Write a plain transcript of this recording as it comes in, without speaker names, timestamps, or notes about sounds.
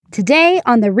Today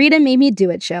on the Rita Made Me Do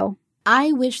It show.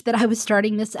 I wish that I was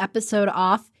starting this episode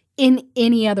off in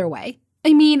any other way.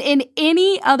 In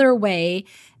any other way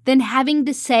than having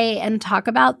to say and talk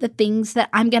about the things that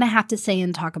I'm going to have to say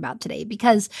and talk about today,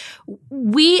 because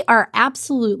we are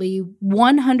absolutely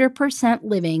 100%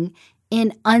 living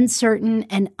in uncertain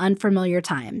and unfamiliar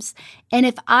times. And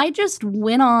if I just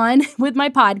went on with my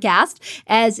podcast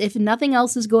as if nothing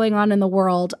else is going on in the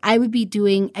world, I would be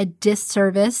doing a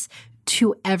disservice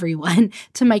to everyone,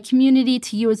 to my community,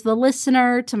 to you as the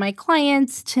listener, to my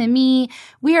clients, to me.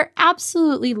 We are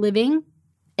absolutely living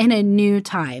in a new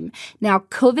time. Now,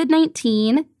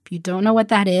 COVID-19, if you don't know what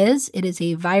that is, it is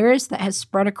a virus that has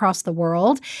spread across the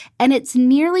world, and it's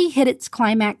nearly hit its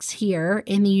climax here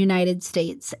in the United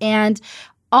States. And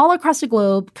all across the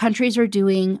globe, countries are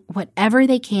doing whatever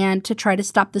they can to try to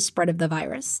stop the spread of the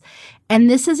virus. And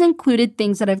this has included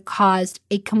things that have caused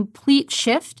a complete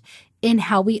shift in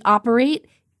how we operate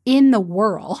in the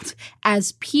world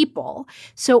as people.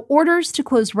 So orders to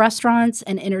close restaurants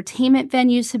and entertainment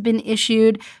venues have been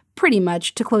issued, pretty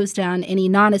much to close down any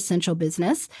non-essential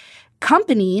business.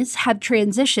 Companies have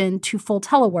transitioned to full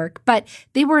telework, but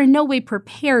they were in no way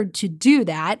prepared to do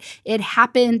that. It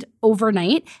happened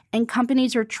overnight, and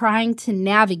companies are trying to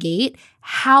navigate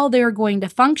how they're going to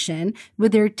function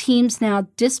with their teams now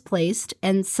displaced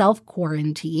and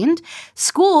self-quarantined.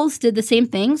 Schools did the same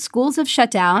thing. Schools have shut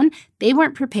down. They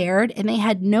weren't prepared, and they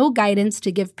had no guidance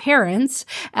to give parents,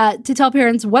 to tell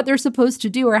parents what they're supposed to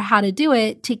do or how to do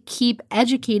it to keep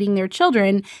educating their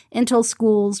children until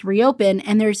schools reopen.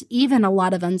 And there's even a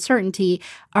lot of uncertainty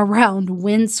around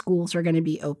when schools are going to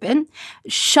be open.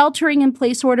 Sheltering in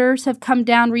place orders have come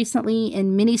down recently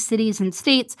in many cities and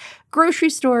states. Grocery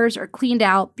stores are cleaned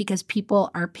out because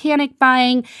people are panic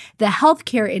buying. The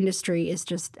healthcare industry is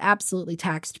just absolutely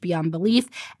taxed beyond belief,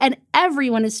 and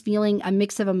everyone is feeling a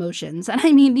mix of emotions. And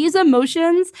these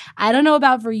emotions, I don't know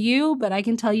about for you, but I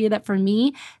can tell you that for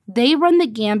me, they run the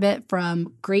gambit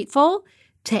from grateful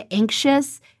to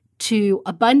anxious to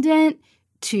abundant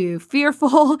to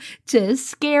fearful to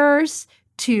scarce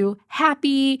to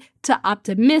happy to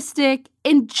optimistic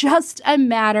in just a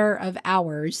matter of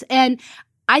hours. And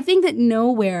I think that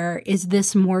nowhere is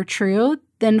this more true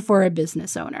than for a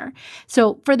business owner.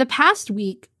 So for the past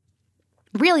week,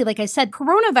 really, like I said,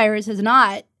 coronavirus has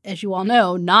not, as you all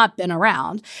know, not been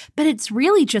around, but it's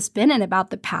really just been in about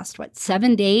the past,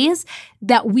 7 days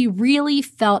that we really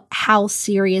felt how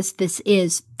serious this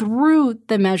is through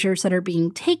the measures that are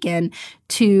being taken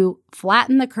to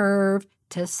flatten the curve,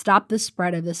 to stop the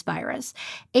spread of this virus.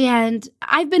 And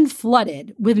I've been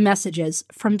flooded with messages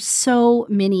from so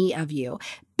many of you,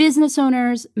 business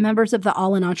owners, members of the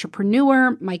All In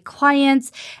Entrepreneur, my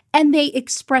clients, and they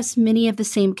express many of the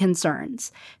same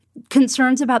concerns.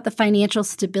 Concerns about the financial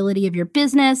stability of your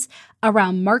business,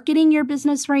 around marketing your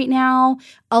business right now,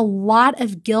 a lot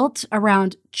of guilt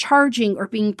around charging or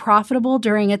being profitable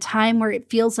during a time where it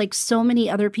feels like so many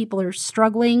other people are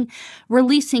struggling,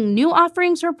 releasing new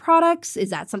offerings or products. Is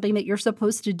that something that you're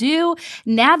supposed to do?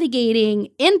 Navigating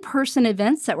in-person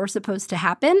events that were supposed to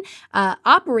happen,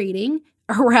 operating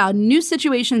around new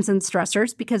situations and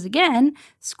stressors, because again,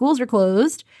 schools are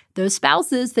closed. Those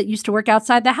spouses that used to work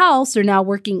outside the house are now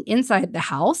working inside the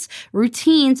house.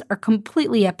 Routines are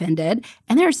completely upended,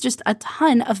 and there's just a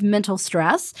ton of mental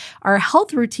stress. Our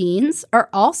health routines are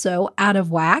also out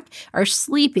of whack. Our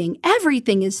sleeping,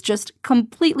 everything is just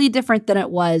completely different than it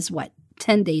was,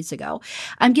 10 days ago.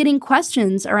 I'm getting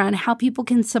questions around how people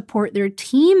can support their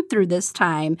team through this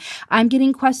time. I'm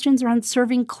getting questions around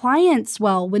serving clients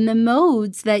well when the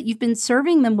modes that you've been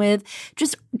serving them with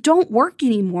just don't work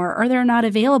anymore or they're not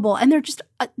available. And they're just,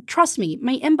 trust me,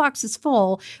 my inbox is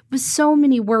full with so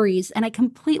many worries, and I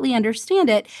completely understand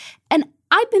it. And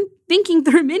I've been thinking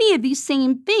through many of these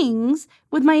same things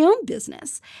with my own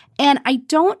business, and I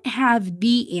don't have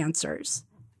the answers.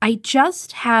 I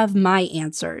just have my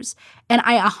answers. And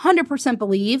I 100%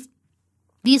 believe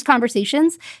these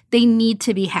conversations, they need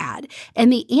to be had.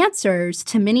 And the answers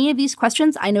to many of these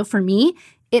questions, I know for me,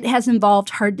 it has involved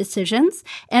hard decisions.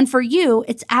 And for you,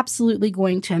 it's absolutely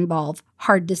going to involve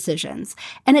hard decisions.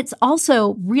 And it's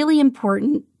also really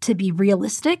important to be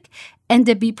realistic and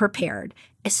to be prepared,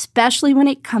 especially when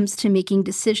it comes to making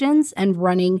decisions and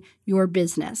running your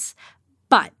business.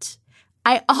 But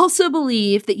I also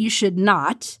believe that you should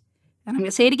not, and I'm going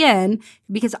to say it again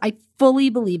because I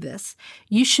fully believe this,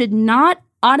 you should not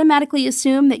automatically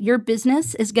assume that your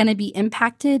business is going to be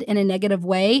impacted in a negative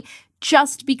way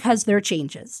just because there are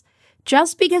changes.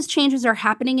 Just because changes are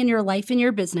happening in your life and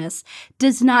your business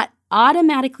does not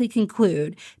automatically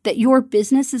conclude that your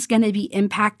business is going to be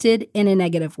impacted in a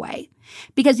negative way.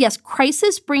 Because yes,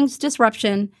 crisis brings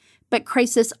disruption, but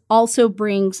crisis also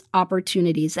brings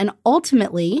opportunities. And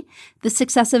ultimately, the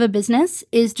success of a business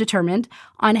is determined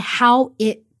on how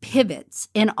it pivots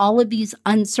in all of these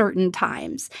uncertain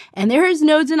times. And there is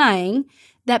no denying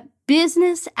that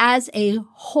business as a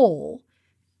whole,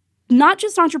 not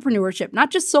just entrepreneurship, not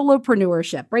just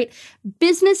solopreneurship, right?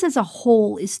 Business as a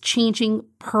whole is changing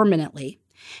permanently.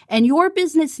 And your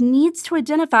business needs to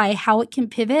identify how it can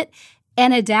pivot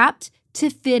and adapt to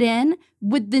fit in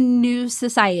with the new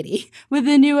society, with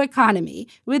the new economy,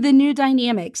 with the new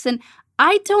dynamics. And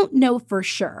I don't know for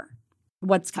sure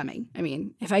what's coming. I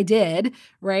mean, if I did,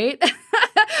 right,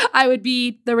 I would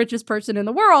be the richest person in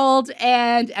the world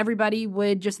and everybody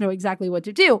would just know exactly what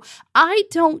to do. I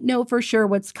don't know for sure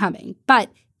what's coming,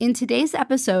 but in today's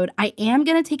episode, I am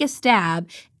going to take a stab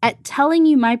at telling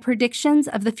you my predictions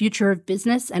of the future of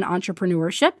business and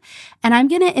entrepreneurship. And I'm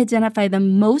going to identify the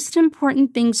most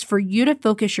important things for you to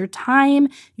focus your time,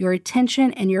 your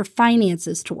attention, and your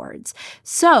finances towards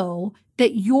so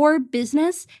that your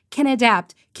business can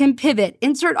adapt, can pivot,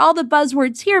 insert all the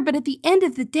buzzwords here, but at the end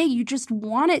of the day, you just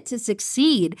want it to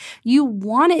succeed. You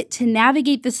want it to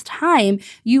navigate this time.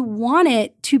 You want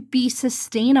it to be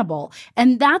sustainable.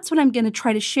 And that's what I'm going to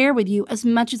try to share with you as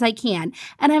much as I can.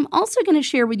 And I'm also going to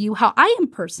share with you how I am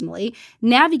personally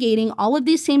navigating all of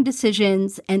these same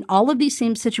decisions and all of these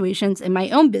same situations in my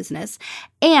own business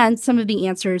and some of the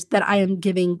answers that I am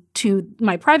giving to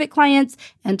my private clients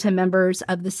and to members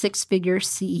of the Six-Figure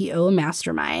CEO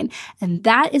Mastermind. And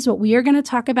that is what we are going to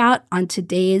talk about on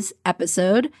today's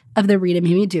episode of the Rita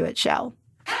Made Me Do It show.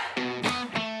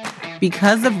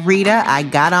 Because of Rita, I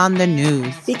got on the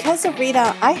news. Because of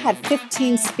Rita, I had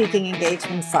 15 speaking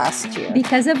engagements last year.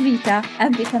 Because of Rita,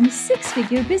 I've become a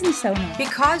six-figure business owner.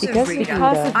 Because of Rita,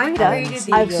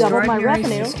 I've doubled my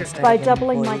revenue by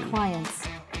doubling my clients.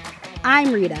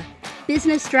 I'm Rita,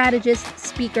 business strategist,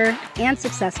 speaker, and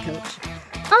success coach.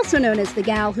 Also known as the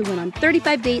gal who went on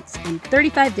 35 dates in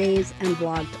 35 days and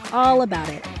blogged all about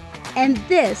it. And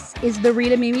this is the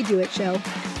Rita Made Me Do It show,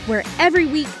 where every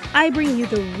week I bring you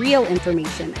the real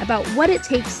information about what it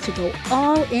takes to go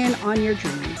all in on your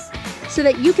dreams so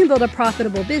that you can build a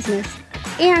profitable business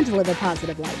and live a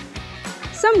positive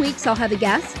life. Some weeks I'll have a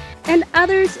guest, and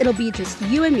others it'll be just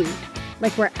you and me,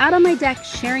 like we're out on my deck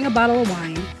sharing a bottle of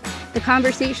wine. The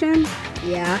conversation,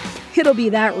 yeah, it'll be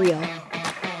that real.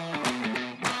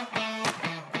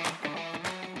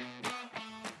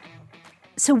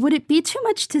 So would it be too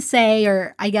much to say,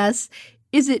 or I guess,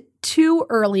 is it too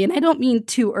early? And I don't mean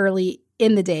too early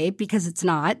in the day because it's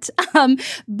not,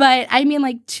 but I mean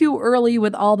like too early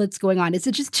with all that's going on. Is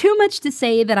it just too much to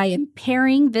say that I am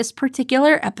pairing this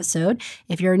particular episode?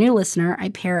 If you're a new listener, I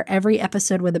pair every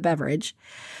episode with a beverage.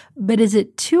 But is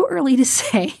it too early to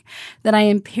say that I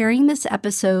am pairing this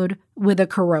episode with a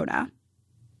Corona?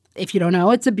 If you don't know,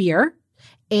 it's a beer.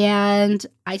 And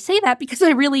I say that because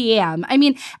I really am. I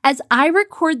mean, as I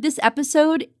record this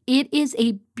episode, it is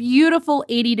a beautiful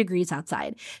 80 degrees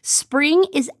outside. Spring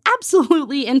is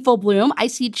absolutely in full bloom. I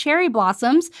see cherry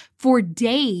blossoms for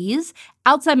days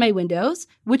outside my windows,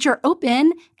 which are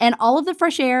open, and all of the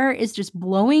fresh air is just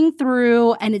blowing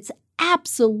through, and it's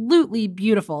absolutely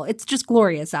beautiful. It's just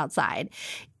glorious outside.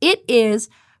 It is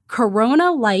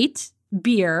Corona Light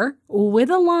beer with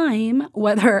a lime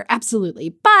weather, absolutely.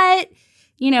 But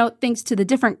you know, thanks to the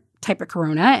different type of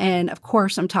Corona, and of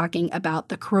course, I'm talking about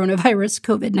the coronavirus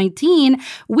COVID-19,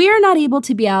 we are not able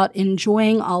to be out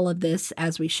enjoying all of this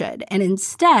as we should. And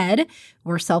instead,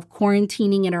 we're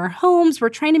self-quarantining in our homes. We're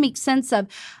trying to make sense of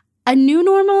a new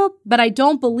normal, but I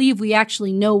don't believe we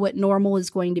actually know what normal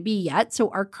is going to be yet. So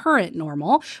our current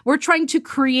normal, we're trying to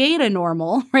create a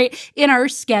normal, right, in our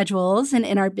schedules and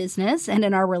in our business and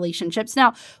in our relationships.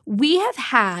 Now, we have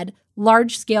had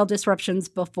large-scale disruptions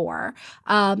before.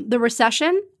 The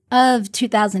recession of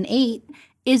 2008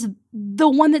 is the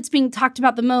one that's being talked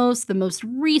about the most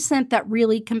recent that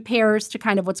really compares to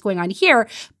kind of what's going on here.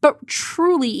 But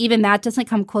truly, even that doesn't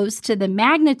come close to the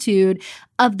magnitude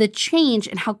of the change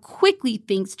and how quickly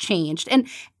things changed. And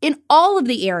in all of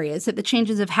the areas that the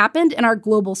changes have happened in our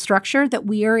global structure that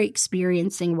we are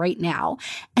experiencing right now.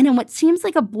 And in what seems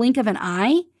like a blink of an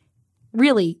eye,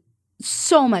 really,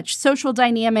 so much social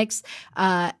dynamics,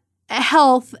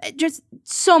 health, just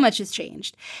so much has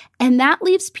changed. And that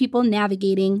leaves people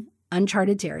navigating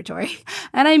uncharted territory.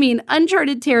 And I mean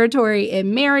uncharted territory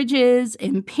in marriages,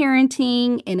 in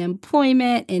parenting, in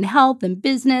employment, in health and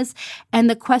business,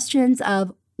 and the questions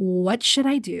of what should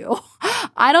I do?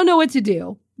 I don't know what to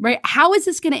do, right? How is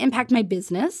this going to impact my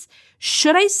business?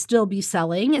 Should I still be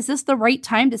selling? Is this the right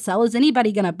time to sell? Is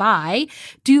anybody going to buy?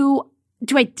 Do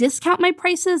Do I discount my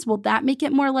prices? Will that make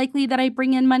it more likely that I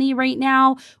bring in money right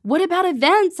now? What about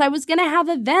events? I was going to have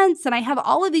events and I have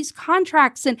all of these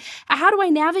contracts, and how do I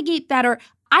navigate that? Or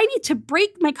I need to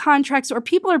break my contracts, or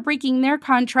people are breaking their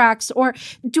contracts. Or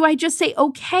do I just say,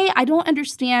 okay, I don't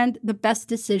understand the best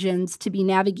decisions to be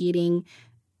navigating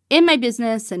in my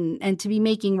business and to be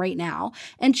making right now?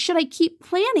 And should I keep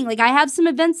planning? Like, I have some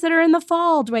events that are in the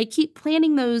fall. Do I keep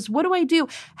planning those? What do I do?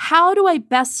 How do I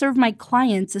best serve my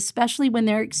clients, especially when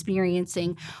they're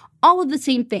experiencing all of the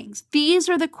same things? These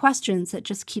are the questions that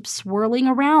just keep swirling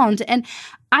around. And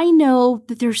I know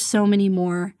that there's so many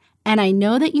more. And I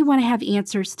know that you want to have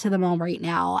answers to them all right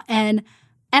now. And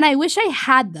I wish I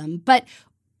had them. But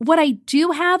what I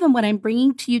do have and what I'm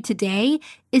bringing to you today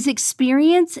is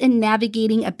experience in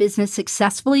navigating a business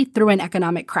successfully through an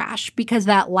economic crash. Because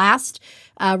that last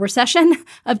recession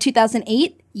of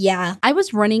 2008, I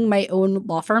was running my own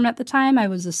law firm at the time. I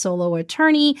was a solo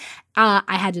attorney. I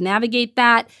had to navigate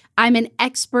that. I'm an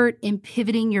expert in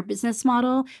pivoting your business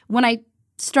model. When I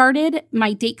started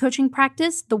my date coaching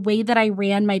practice, the way that I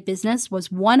ran my business was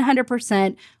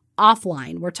 100%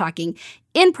 offline. We're talking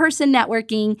in-person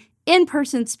networking,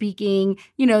 in-person speaking,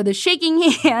 the shaking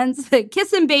hands, the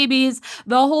kissing babies,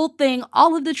 the whole thing,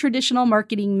 all of the traditional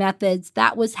marketing methods.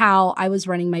 That was how I was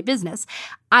running my business.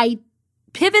 I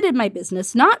pivoted my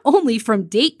business not only from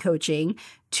date coaching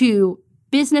to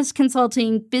business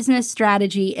consulting, business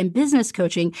strategy, and business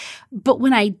coaching. But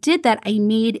when I did that, I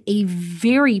made a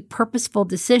very purposeful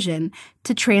decision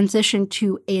to transition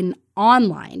to an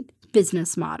online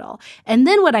business model. And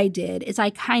then what I did is I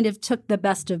kind of took the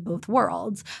best of both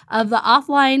worlds of the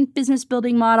offline business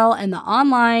building model and the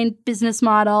online business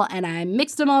model, and I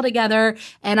mixed them all together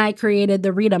and I created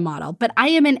the Rita model. But I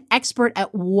am an expert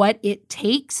at what it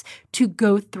takes to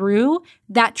go through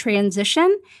that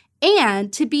transition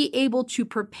and to be able to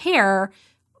prepare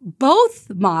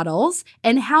both models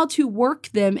and how to work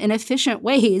them in efficient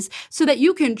ways so that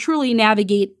you can truly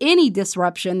navigate any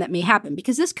disruption that may happen.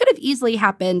 Because this could have easily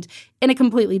happened in a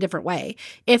completely different way.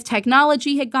 If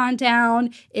technology had gone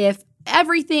down, if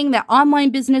everything that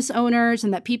online business owners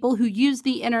and that people who use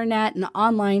the internet and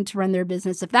online to run their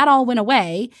business, if that all went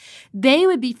away, they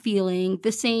would be feeling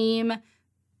the same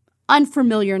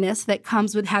unfamiliarness that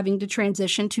comes with having to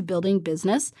transition to building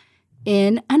business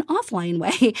in an offline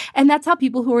way. And that's how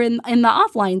people who are in the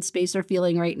offline space are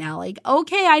feeling right now. Like,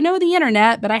 okay, I know the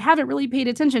internet, but I haven't really paid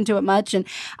attention to it much. And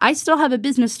I still have a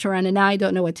business to run and now I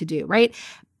don't know what to do, right?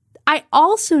 I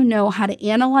also know how to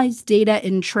analyze data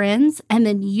and trends and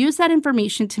then use that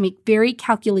information to make very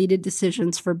calculated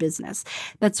decisions for business.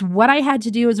 That's what I had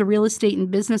to do as a real estate and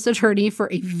business attorney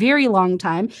for a very long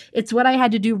time. It's what I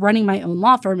had to do running my own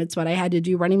law firm. It's what I had to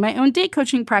do running my own date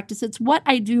coaching practice. It's what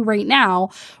I do right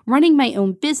now running my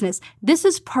own business. This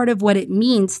is part of what it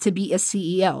means to be a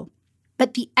CEO.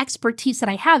 But the expertise that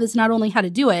I have is not only how to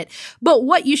do it, but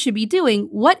what you should be doing.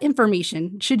 What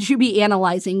information should you be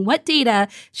analyzing? What data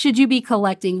should you be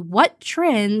collecting? What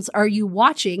trends are you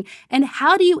watching? And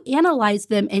how do you analyze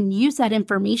them and use that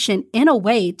information in a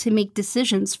way to make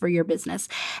decisions for your business?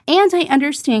 And I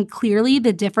understand clearly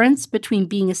the difference between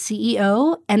being a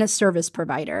CEO and a service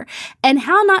provider, and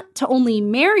how not to only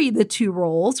marry the two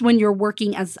roles when you're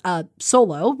working as a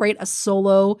solo, right? A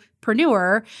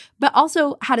solopreneur, but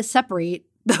also how to separate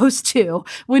those two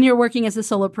when you're working as a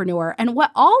solopreneur, and what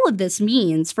all of this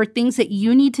means for things that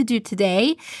you need to do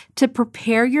today to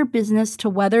prepare your business to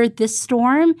weather this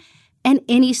storm and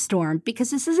any storm, because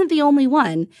this isn't the only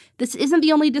one. This isn't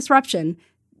the only disruption.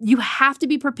 You have to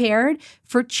be prepared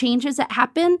for changes that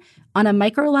happen on a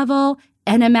micro level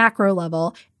and a macro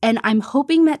level. And I'm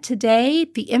hoping that today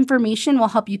the information will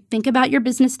help you think about your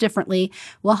business differently,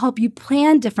 will help you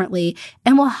plan differently,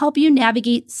 and will help you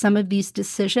navigate some of these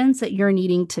decisions that you're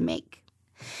needing to make.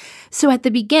 So at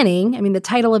the beginning, the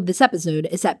title of this episode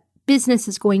is that business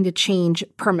is going to change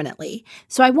permanently.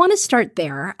 So I want to start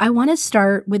there. I want to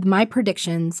start with my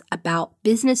predictions about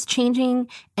business changing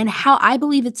and how I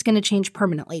believe it's going to change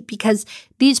permanently, because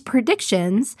these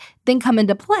predictions then come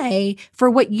into play for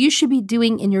what you should be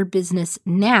doing in your business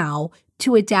now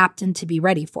to adapt and to be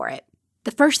ready for it.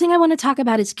 The first thing I want to talk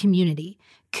about is community.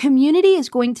 Community is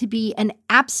going to be an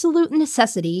absolute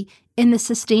necessity in the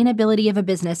sustainability of a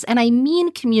business. And I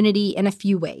mean community in a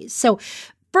few ways. So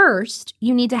first,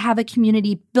 you need to have a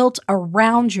community built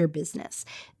around your business.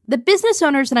 The business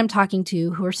owners that I'm talking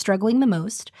to who are struggling the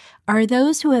most are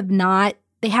those who have not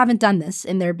they haven't done this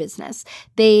in their business.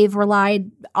 They've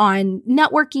relied on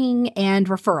networking and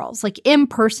referrals, like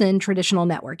in-person traditional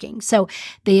networking. So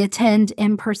they attend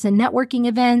in-person networking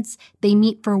events, they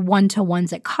meet for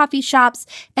one-to-ones at coffee shops,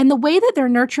 and the way that they're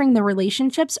nurturing the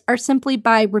relationships are simply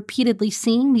by repeatedly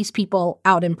seeing these people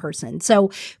out in person.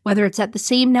 So whether it's at the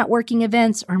same networking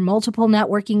events or multiple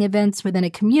networking events within a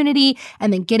community,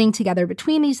 and then getting together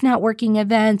between these networking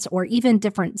events or even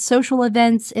different social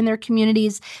events in their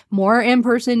communities, more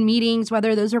in-person meetings,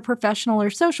 whether those are professional or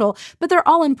social, but they're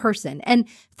all in person. And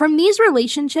from these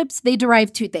relationships, they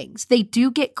derive two things. They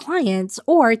do get clients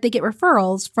or they get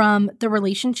referrals from the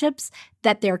relationships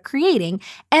that they're creating.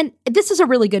 And this is a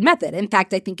really good method. In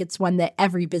fact, I think it's one that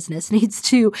every business needs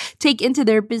to take into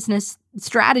their business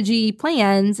strategy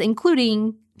plans,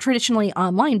 including traditionally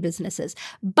online businesses.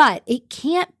 But it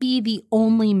can't be the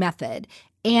only method.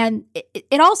 And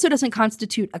it also doesn't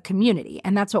constitute a community,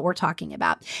 and that's what we're talking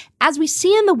about. As we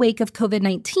see in the wake of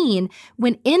COVID-19,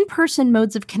 when in-person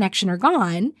modes of connection are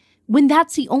gone, when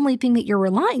that's the only thing that you're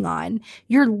relying on,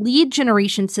 your lead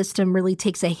generation system really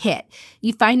takes a hit.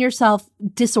 You find yourself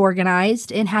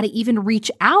disorganized in how to even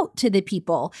reach out to the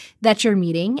people that you're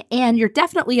meeting, and you're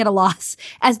definitely at a loss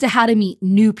as to how to meet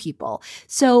new people.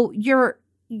 So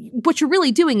what you're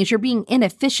really doing is you're being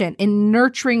inefficient in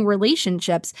nurturing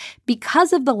relationships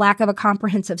because of the lack of a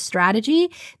comprehensive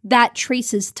strategy that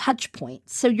traces touch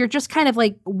points. So you're just kind of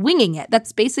like winging it.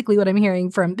 That's basically what I'm hearing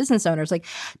from business owners, like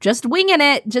just winging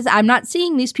it. I'm not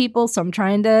seeing these people, so I'm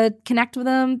trying to connect with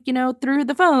them, through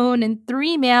the phone and through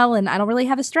email, and I don't really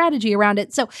have a strategy around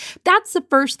it. So that's the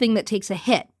first thing that takes a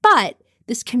hit. But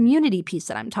this community piece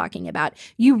that I'm talking about,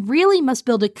 you really must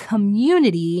build a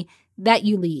community that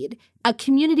you lead, a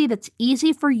community that's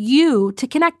easy for you to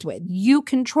connect with. You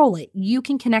control it. You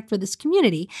can connect with this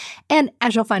community. And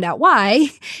as you'll find out why,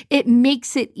 it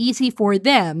makes it easy for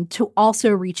them to also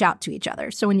reach out to each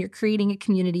other. So when you're creating a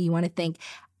community, you want to think,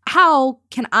 how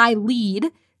can I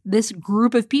lead this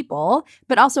group of people,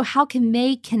 but also how can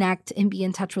they connect and be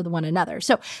in touch with one another?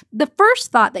 So the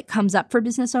first thought that comes up for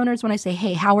business owners when I say,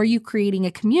 hey, how are you creating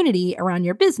a community around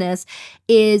your business,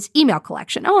 is email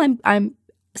collection. Oh, I'm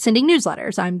sending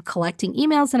newsletters. I'm collecting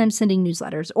emails and I'm sending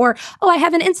newsletters. Or, oh, I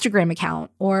have an Instagram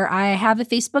account, or I have a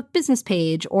Facebook business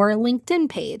page or a LinkedIn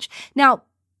page. Now,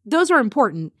 those are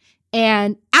important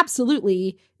and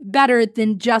absolutely better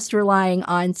than just relying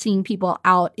on seeing people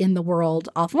out in the world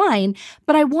offline.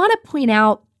 But I want to point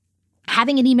out,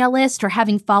 having an email list or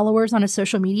having followers on a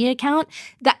social media account,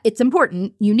 that it's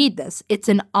important. You need this. It's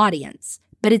an audience,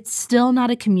 but it's still not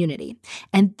a community.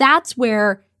 And that's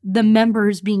where the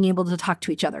members being able to talk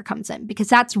to each other comes in, because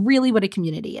that's really what a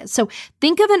community is. So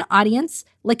think of an audience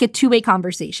like a two-way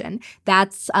conversation.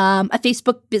 That's a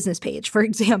Facebook business page, for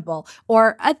example,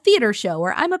 or a theater show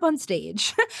where I'm up on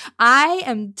stage. I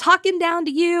am talking down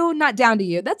to you, not down to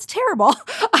you. That's terrible.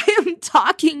 I am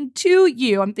talking to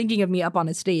you. I'm thinking of me up on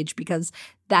a stage because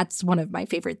that's one of my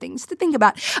favorite things to think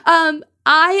about.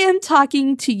 I am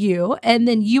talking to you, and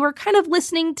then you are kind of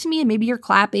listening to me, and maybe you're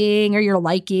clapping or you're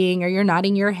liking or you're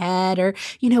nodding your head or,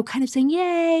 kind of saying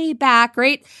yay back,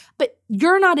 right? But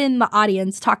you're not in the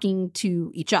audience talking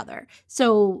to each other.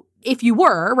 So if you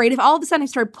were, right, if all of a sudden I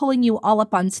started pulling you all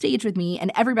up on stage with me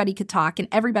and everybody could talk and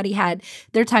everybody had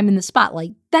their time in the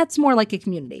spotlight, that's more like a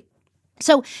community.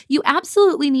 So you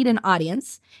absolutely need an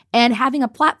audience, and having a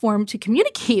platform to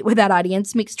communicate with that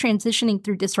audience makes transitioning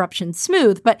through disruption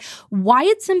smooth. But why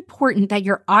it's important that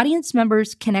your audience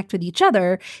members connect with each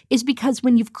other is because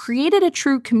when you've created a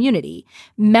true community,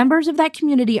 members of that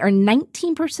community are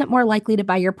 19% more likely to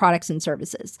buy your products and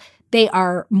services. They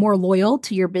are more loyal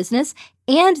to your business,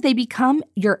 and they become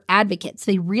your advocates.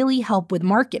 They really help with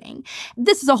marketing.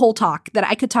 This is a whole talk that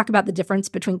I could talk about the difference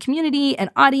between community and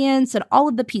audience and all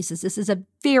of the pieces. This is a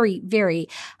very, very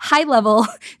high level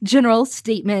general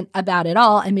statement about it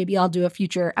all. And maybe I'll do a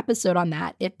future episode on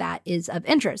that if that is of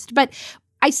interest. But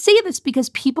I say this because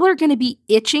people are going to be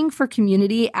itching for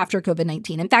community after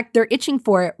COVID-19. In fact, they're itching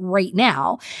for it right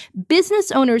now.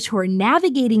 Business owners who are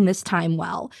navigating this time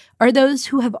well are those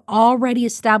who have already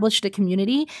established a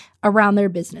community around their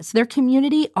business. Their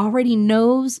community already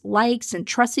knows, likes, and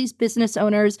trusts these business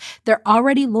owners. They're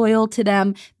already loyal to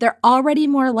them. They're already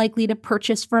more likely to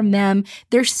purchase from them.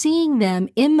 They're seeing them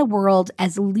in the world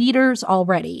as leaders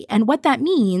already. And what that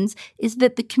means is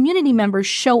that the community members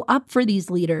show up for these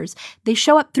leaders. They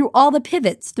show up through all the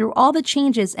pivots, through all the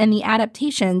changes and the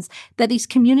adaptations that these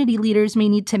community leaders may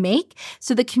need to make.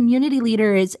 So the community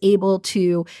leader is able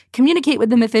to communicate with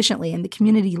them efficiently efficiently, and the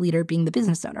community leader being the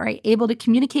business owner, right? Able to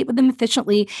communicate with them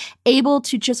efficiently, able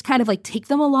to just kind of like take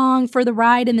them along for the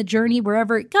ride and the journey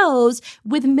wherever it goes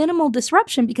with minimal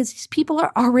disruption, because these people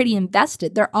are already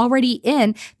invested. They're already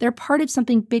in. They're part of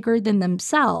something bigger than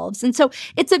themselves. And so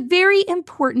it's a very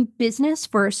important business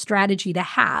for a strategy to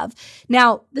have.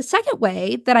 Now, the second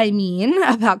way that I mean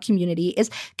about community is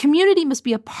community must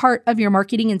be a part of your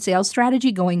marketing and sales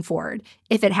strategy going forward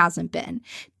if it hasn't been.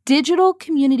 Digital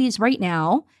communities right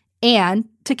now, and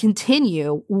to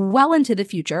continue well into the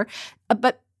future,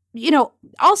 but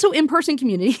also in-person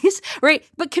communities, right?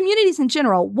 But communities in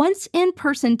general, once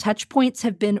in-person touch points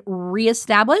have been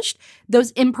reestablished,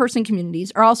 those in-person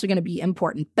communities are also going to be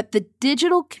important. But the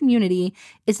digital community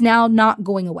is now not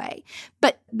going away.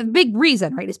 But the big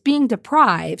reason, right, is being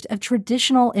deprived of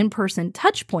traditional in-person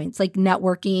touch points like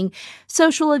networking,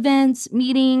 social events,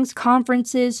 meetings,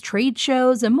 conferences, trade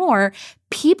shows, and more.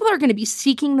 People are going to be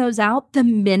seeking those out the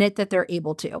minute that they're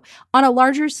able to, on a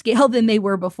larger scale than they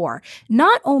were before.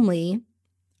 Not only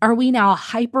are we now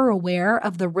hyper aware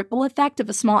of the ripple effect of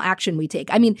a small action we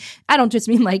take. I mean, I don't just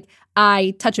mean like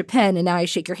I touch a pen and now I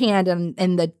shake your hand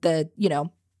and the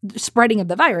spreading of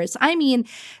the virus. I mean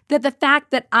that the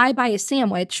fact that I buy a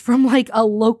sandwich from like a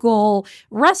local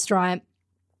restaurant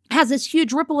has this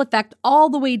huge ripple effect all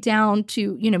the way down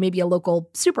to, maybe a local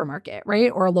supermarket, right?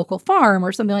 Or a local farm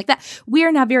or something like that. We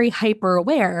are now very hyper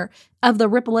aware of the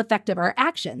ripple effect of our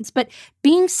actions. But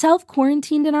being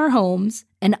self-quarantined in our homes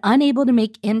and unable to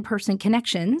make in-person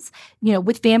connections,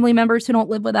 with family members who don't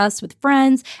live with us, with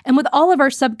friends, and with all of our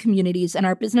sub-communities in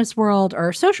our business world or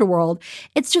our social world,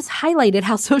 it's just highlighted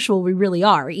how social we really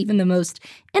are, even the most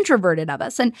introverted of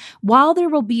us. And while there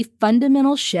will be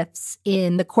fundamental shifts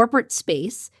in the corporate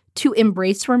space to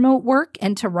embrace remote work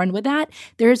and to run with that,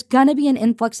 there's going to be an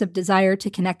influx of desire to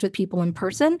connect with people in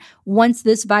person once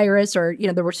this virus or,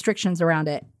 the restrictions around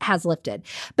it has lifted.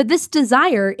 But this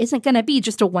desire isn't going to be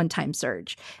just a one-time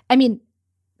surge. I mean,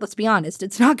 let's be honest,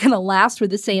 it's not going to last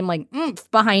with the same oomph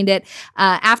behind it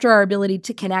after our ability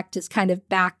to connect is kind of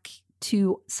back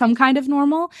to some kind of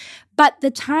normal. But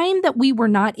the time that we were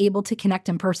not able to connect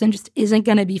in person just isn't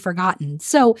going to be forgotten.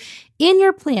 So in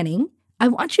your planning, I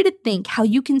want you to think how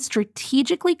you can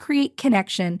strategically create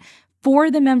connection for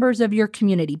the members of your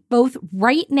community, both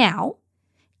right now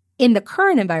in the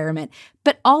current environment,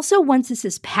 but also once this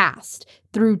is passed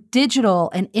through digital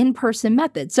and in-person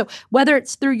methods. So whether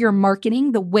it's through your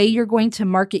marketing, the way you're going to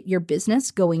market your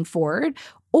business going forward,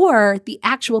 or the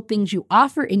actual things you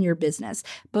offer in your business,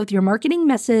 both your marketing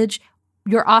message,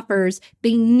 your offers,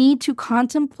 they need to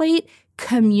contemplate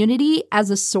community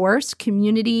as a source,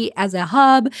 community as a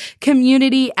hub,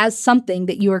 community as something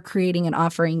that you are creating and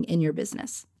offering in your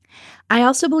business. I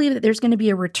also believe that there's going to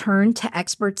be a return to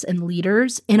experts and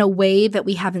leaders in a way that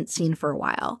we haven't seen for a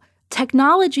while.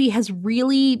 Technology has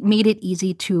really made it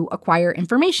easy to acquire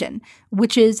information,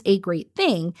 which is a great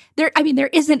thing. There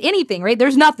isn't anything, right?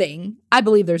 There's nothing. I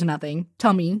believe there's nothing.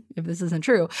 Tell me if this isn't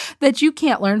true, that you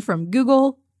can't learn from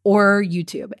Google or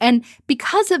YouTube. And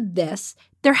because of this,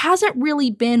 there hasn't really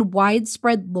been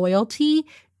widespread loyalty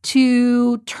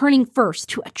to turning first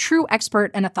to a true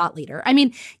expert and a thought leader. I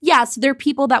mean, yes, they're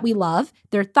people that we love.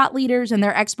 They're thought leaders and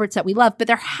they're experts that we love, but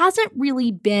there hasn't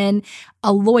really been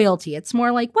a loyalty. It's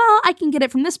more like, well, I can get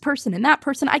it from this person and that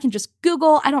person. I can just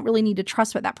Google. I don't really need to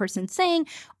trust what that person's saying.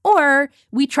 Or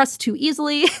we trust too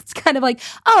easily. It's kind of like,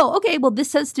 oh, okay, well, this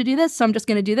says to do this, so I'm just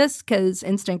going to do this because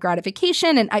instant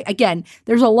gratification. And again,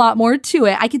 there's a lot more to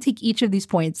it. I could take each of these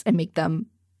points and make them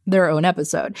their own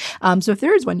episode. So if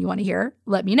there is one you want to hear,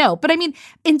 let me know. But I mean,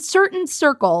 in certain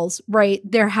circles, right,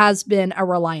 there has been a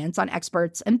reliance on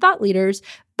experts and thought leaders,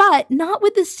 but not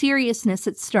with the seriousness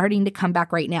that's starting to come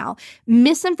back right now.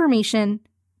 Misinformation,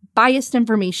 biased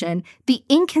information, the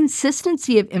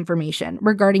inconsistency of information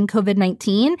regarding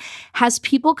COVID-19 has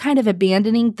people kind of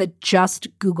abandoning the just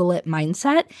Google it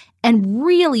mindset and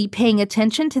really paying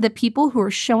attention to the people who are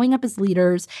showing up as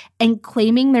leaders and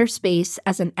claiming their space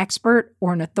as an expert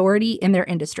or an authority in their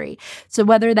industry. So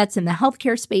whether that's in the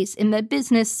healthcare space, in the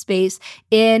business space,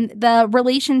 in the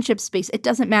relationship space, it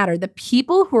doesn't matter. The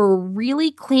people who are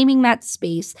really claiming that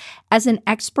space as an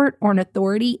expert or an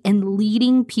authority and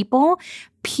leading people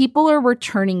are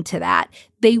returning to that.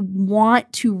 They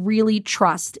want to really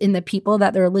trust in the people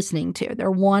that they're listening to.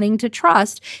 They're wanting to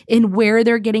trust in where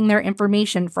they're getting their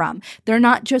information from. They're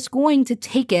not just going to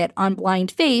take it on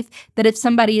blind faith that if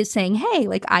somebody is saying, hey,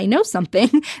 like I know something,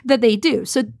 that they do.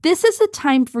 So this is a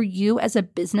time for you as a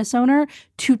business owner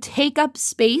to take up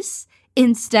space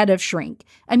instead of shrink.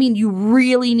 I mean, you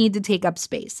really need to take up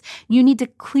space. You need to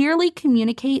clearly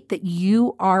communicate that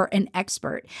you are an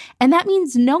expert. And that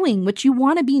means knowing what you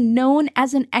want to be known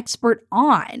as an expert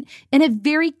on in a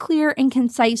very clear and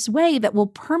concise way that will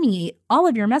permeate all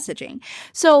of your messaging.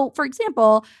 So, for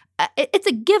example, it's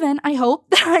a given, I hope,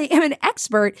 that I am an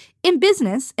expert in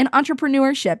business and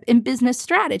entrepreneurship, in business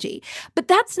strategy. But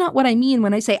that's not what I mean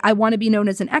when I say I want to be known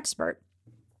as an expert.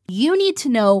 You need to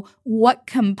know what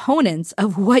components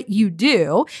of what you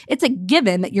do. It's a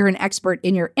given that you're an expert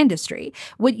in your industry.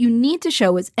 What you need to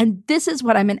show is, and this is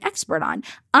what I'm an expert on.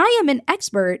 I am an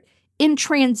expert in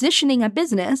transitioning a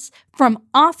business from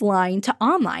offline to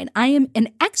online. I am an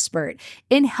expert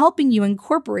in helping you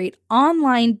incorporate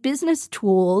online business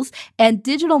tools and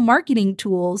digital marketing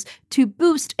tools to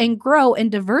boost and grow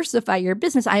and diversify your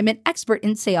business. I am an expert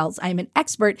in sales. I am an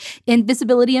expert in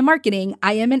visibility and marketing.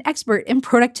 I am an expert in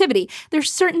productivity.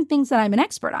 There's certain things that I'm an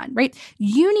expert on, right?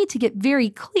 You need to get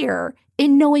very clear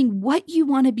in knowing what you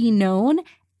want to be known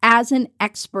as an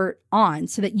expert on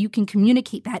so that you can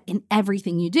communicate that in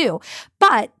everything you do.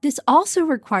 But this also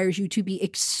requires you to be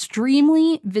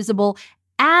extremely visible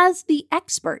as the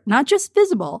expert, not just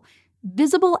visible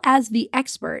as the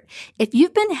expert. If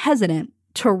you've been hesitant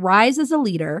to rise as a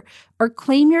leader or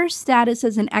claim your status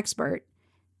as an expert,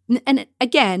 and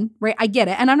again, right, I get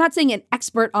it. And I'm not saying an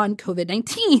expert on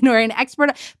COVID-19 or an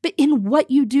expert, but in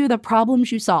what you do, the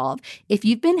problems you solve. If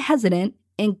you've been hesitant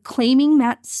in claiming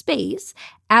that space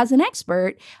as an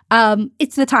expert,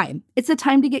 it's the time. It's the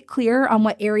time to get clear on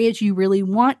what areas you really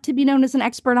want to be known as an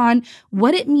expert on,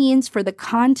 what it means for the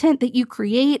content that you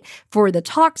create, for the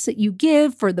talks that you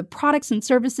give, for the products and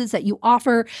services that you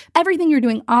offer, everything you're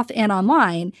doing off and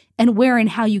online, and where and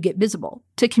how you get visible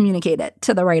to communicate it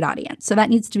to the right audience. So that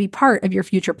needs to be part of your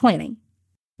future planning.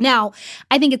 Now,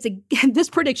 I think this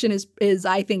prediction is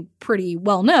I think pretty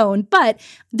well known, but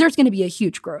there's going to be a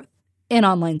huge growth in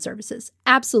online services.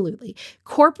 Absolutely.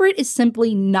 Corporate is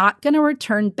simply not going to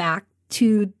return back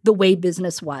to the way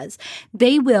business was.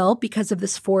 They will, because of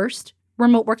this forced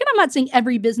remote work. And I'm not saying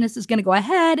every business is going to go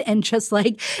ahead and just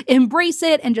like embrace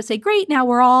it and just say, great, now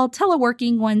we're all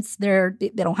teleworking once they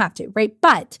don't have to, right?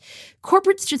 But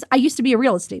corporates I used to be a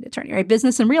real estate attorney, right?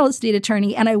 Business and real estate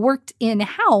attorney. And I worked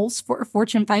in-house for a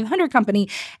Fortune 500 company.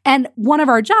 And one of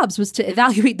our jobs was to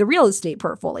evaluate the real estate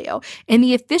portfolio and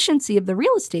the efficiency of the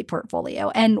real estate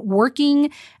portfolio. And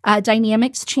working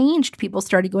dynamics changed. People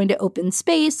started going to open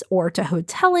space or to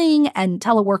hoteling, and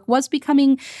telework was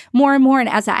becoming more and more. And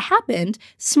as that happened,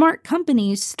 smart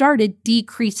companies started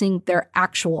decreasing their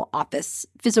actual office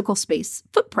physical space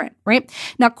footprint, right?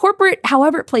 Now, corporate,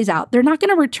 however it plays out, they're not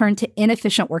going to return to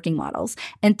inefficient working models.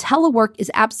 And telework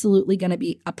is absolutely going to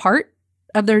be a part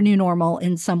of their new normal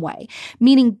in some way,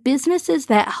 meaning businesses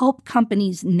that help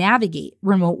companies navigate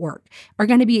remote work are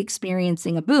going to be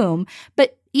experiencing a boom,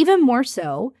 but even more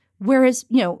so. Whereas,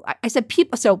 I said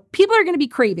people are going to be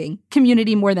craving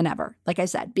community more than ever. Like I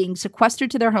said, being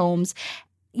sequestered to their homes,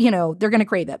 they're going to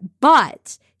crave it.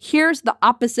 But here's the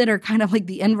opposite, or kind of like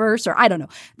the inverse, or I don't know,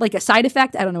 like a side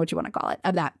effect, I don't know what you want to call it,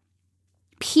 of that.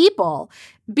 People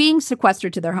being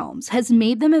sequestered to their homes has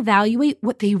made them evaluate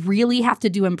what they really have to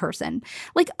do in person.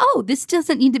 Like, oh, this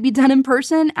doesn't need to be done in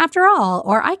person after all,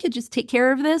 or I could just take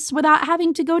care of this without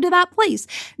having to go to that place.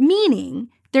 Meaning,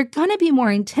 they're going to be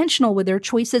more intentional with their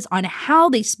choices on how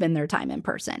they spend their time in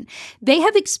person. They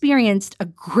have experienced a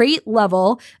great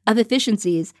level of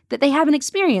efficiencies that they haven't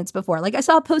experienced before. Like I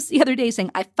saw a post the other day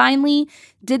saying, I finally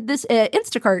did this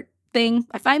Instacart thing.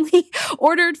 I finally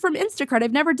ordered from Instacart.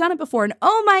 I've never done it before. And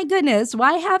oh my goodness,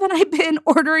 why haven't I been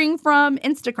ordering from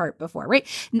Instacart before, right?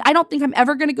 And I don't think I'm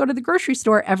ever going to go to the grocery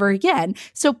store ever again.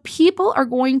 So people are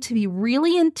going to be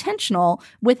really intentional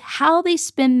with how they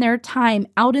spend their time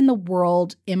out in the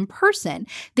world in person.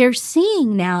 They're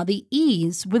seeing now the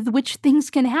ease with which things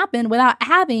can happen without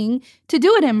having to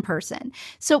do it in person.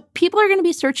 So people are going to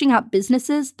be searching out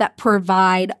businesses that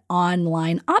provide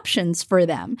online options for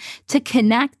them to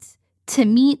connect, to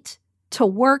meet, to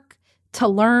work, to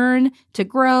learn, to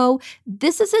grow.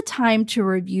 This is a time to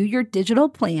review your digital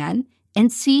plan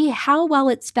and see how well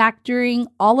it's factoring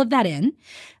all of that in,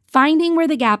 finding where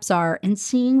the gaps are, and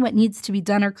seeing what needs to be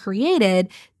done or created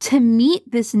to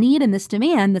meet this need and this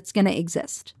demand that's going to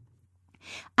exist.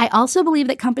 I also believe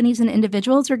that companies and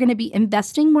individuals are going to be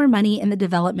investing more money in the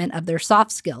development of their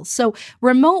soft skills. So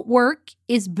remote work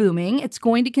is booming. It's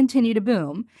going to continue to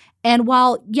boom. And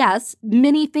while, yes,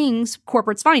 many things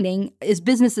corporate's finding is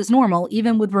business as normal,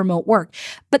 even with remote work,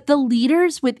 but the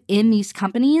leaders within these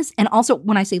companies, and also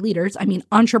when I say leaders, I mean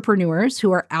entrepreneurs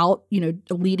who are out,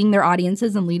 leading their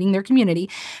audiences and leading their community,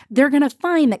 they're going to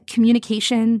find that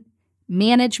communication,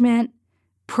 management,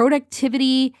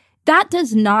 productivity, that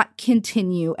does not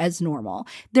continue as normal.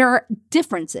 There are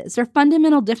differences. There are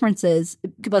fundamental differences.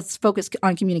 Let's focus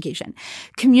on communication.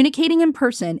 Communicating in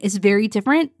person is very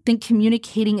different than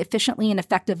communicating efficiently and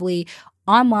effectively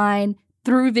online,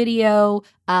 through video,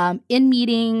 in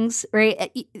meetings,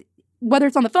 right? Whether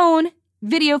it's on the phone,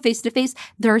 video, face-to-face,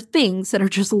 there are things that are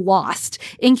just lost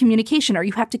in communication, or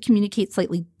you have to communicate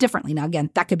slightly differently. Now, again,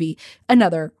 that could be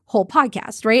another whole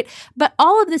podcast, right? But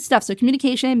all of this stuff, so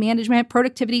communication, management,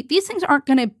 productivity, these things aren't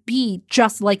going to be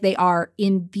just like they are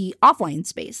in the offline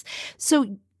space.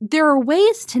 So there are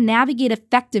ways to navigate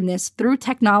effectiveness through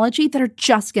technology that are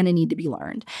just going to need to be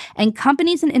learned. And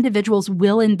companies and individuals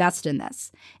will invest in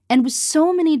this. And with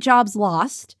so many jobs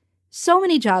lost,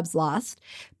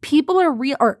 people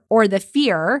are or the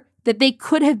fear that they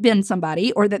could have been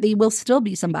somebody or that they will still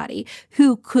be somebody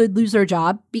who could lose their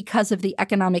job because of the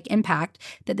economic impact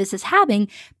that this is having.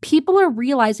 People are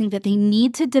realizing that they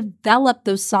need to develop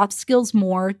those soft skills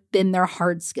more than their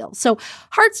hard skills. So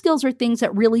hard skills are things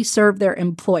that really serve their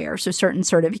employer. So certain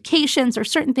certifications or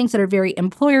certain things that are very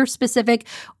employer specific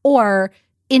or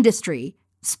industry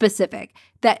specific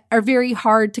that are very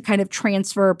hard to kind of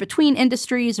transfer between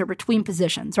industries or between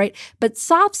positions, right? But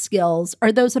soft skills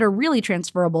are those that are really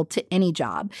transferable to any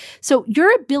job. So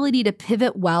your ability to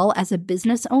pivot well as a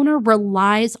business owner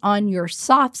relies on your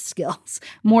soft skills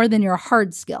more than your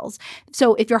hard skills.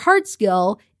 So if your hard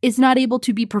skill is not able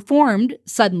to be performed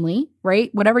suddenly, right?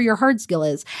 Whatever your hard skill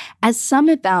is, as some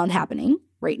have found happening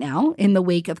right now in the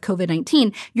wake of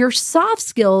COVID-19, your soft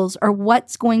skills are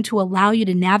what's going to allow you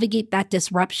to navigate that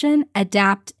disruption,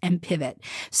 adapt, and pivot.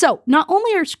 So not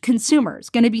only are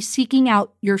consumers going to be seeking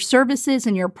out your services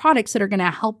and your products that are going to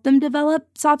help them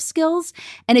develop soft skills,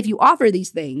 and if you offer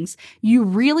these things, you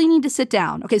really need to sit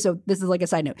down. Okay, so this is like a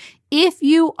side note. If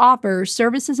you offer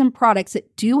services and products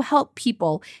that do help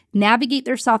people navigate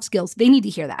their soft skills, they need to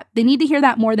hear that. They need to hear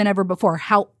that more than ever before.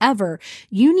 However,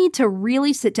 you need to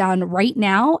really sit down right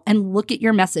now and look at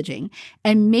your messaging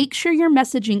and make sure your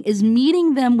messaging is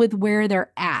meeting them with where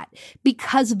they're at,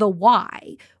 because the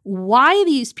why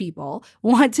these people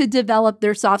want to develop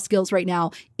their soft skills right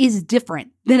now is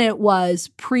different than it was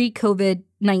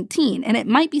pre-COVID-19. And it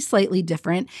might be slightly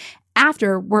different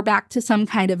after we're back to some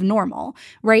kind of normal,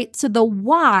 right? So the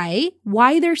why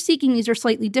they're seeking these are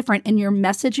slightly different, and your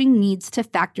messaging needs to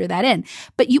factor that in.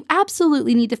 But you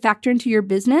absolutely need to factor into your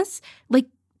business, like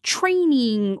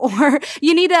training, or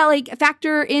you need to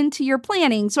factor into your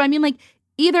planning. So I mean,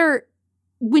 either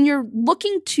when you're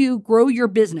looking to grow your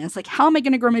business, how am I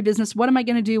going to grow my business? What am I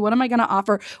going to do? What am I going to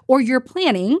offer? Or you're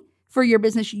planning for your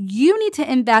business, you need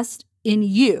to invest in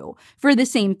you for the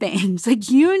same things.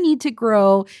 You need to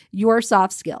grow your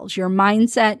soft skills, your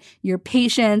mindset, your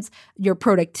patience, your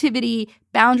productivity,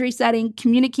 boundary setting,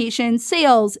 communication,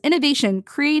 sales, innovation,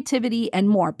 creativity, and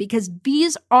more, because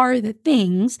these are the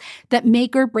things that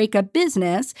make or break a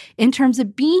business in terms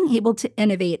of being able to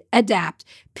innovate, adapt,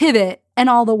 pivot, and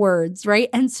all the words, right?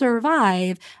 And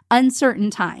survive uncertain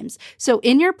times. So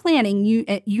in your planning, you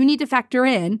need to factor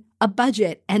in a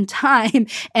budget and time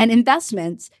and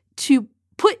investments to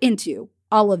put into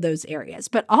all of those areas.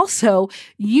 But also,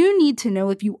 you need to know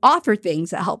if you offer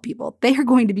things that help people, they are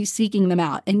going to be seeking them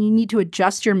out, and you need to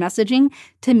adjust your messaging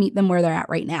to meet them where they're at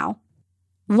right now.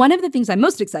 One of the things I'm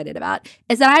most excited about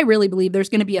is that I really believe there's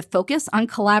going to be a focus on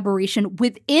collaboration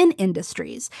within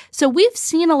industries. So we've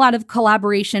seen a lot of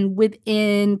collaboration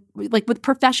within, with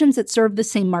professions that serve the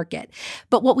same market.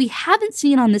 But what we haven't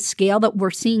seen on the scale that we're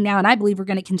seeing now, and I believe we're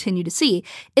going to continue to see,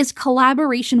 is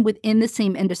collaboration within the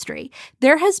same industry.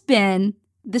 There has been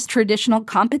this traditional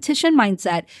competition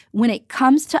mindset when it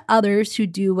comes to others who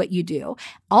do what you do.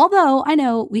 Although I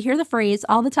know we hear the phrase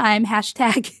all the time,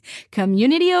 hashtag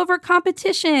community over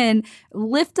competition,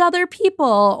 lift other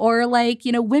people, or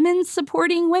women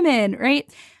supporting women,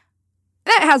 right?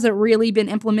 That hasn't really been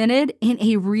implemented in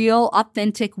a real,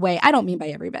 authentic way. I don't mean by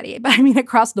everybody, but I mean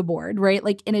across the board, right?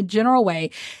 In a general way.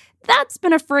 That's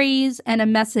been a phrase and a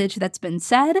message that's been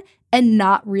said and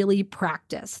not really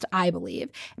practiced, I believe.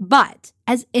 But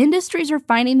as industries are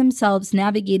finding themselves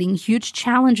navigating huge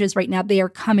challenges right now, they are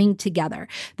coming together.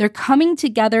 They're coming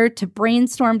together to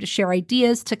brainstorm, to share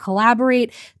ideas, to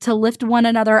collaborate, to lift one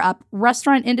another up.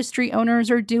 Restaurant industry owners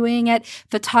are doing it.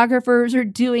 Photographers are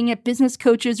doing it. Business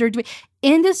coaches are doing it.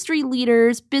 Industry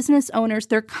leaders, business owners,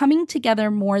 they're coming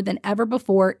together more than ever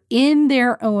before in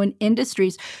their own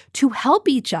industries to help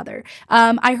each other.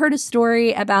 I heard a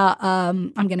story about,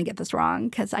 I'm going to get this wrong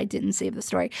because I didn't save the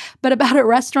story, but about a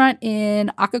restaurant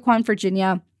in Occoquan,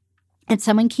 Virginia. And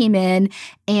someone came in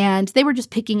and they were just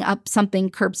picking up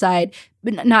something curbside,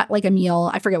 but not like a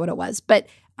meal. I forget what it was, but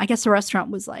I guess the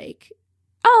restaurant was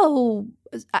oh,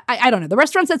 I don't know. The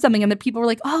restaurant said something and the people were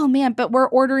like, oh man, but we're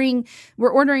ordering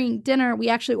dinner. We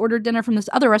actually ordered dinner from this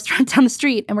other restaurant down the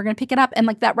street and we're going to pick it up. And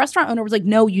like that restaurant owner was like,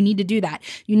 no, you need to do that.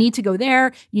 You need to go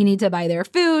there. You need to buy their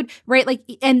food, right? Like,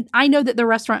 and I know that the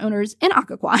restaurant owners in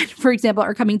Occoquan, for example,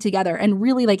 are coming together and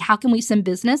really like, how can we send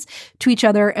business to each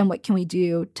other and what can we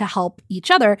do to help each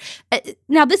other?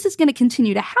 Now, this is going to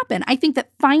continue to happen. I think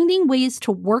that finding ways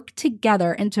to work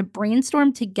together and to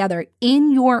brainstorm together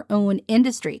in your own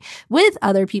industry with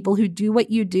other people who do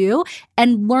what you do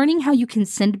and learning how you can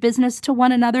send business to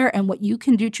one another and what you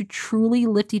can do to truly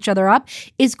lift each other up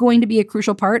is going to be a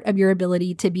crucial part of your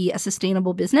ability to be a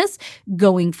sustainable business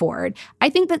going forward. I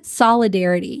think that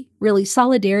solidarity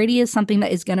is something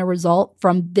that is going to result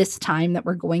from this time that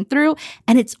we're going through,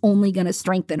 and it's only going to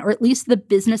strengthen, or at least the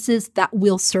businesses that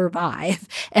will survive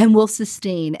and will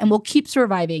sustain and will keep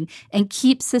surviving and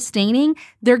keep sustaining,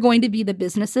 they're going to be the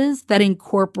businesses that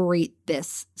incorporate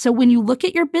this. So when you look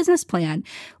at your business plan,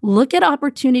 look at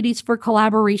opportunities for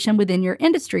collaboration within your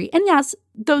industry. And yes,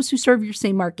 those who serve your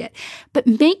same market, but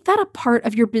make that a part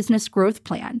of your business growth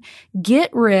plan. Get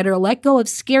rid or let go of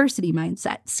scarcity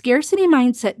mindset. Scarcity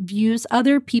mindset views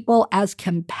other people as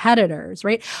competitors,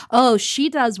 right? Oh, she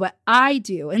does what I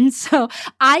do. And so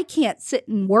I can't sit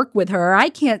and work with her. I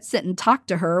can't sit and talk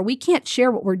to her. We can't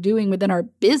share what we're doing within our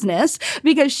business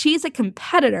because she's a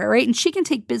competitor, right? And she can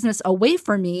take business away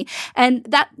from me. And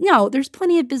that, there's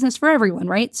plenty of business for everyone,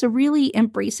 right? So really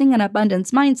embracing an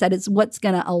abundance mindset is what's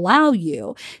going to allow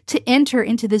you to enter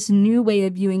into this new way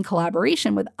of viewing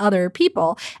collaboration with other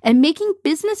people and making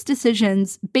business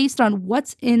decisions based on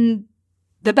what's in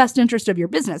the best interest of your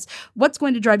business, what's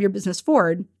going to drive your business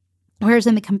forward. Whereas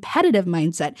in the competitive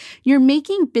mindset, you're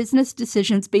making business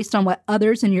decisions based on what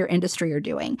others in your industry are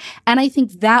doing. And I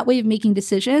think that way of making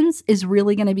decisions is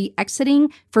really going to be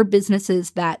exiting for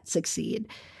businesses that succeed.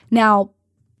 Now,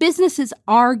 businesses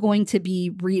are going to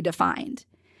be redefined.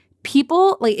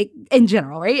 People, like in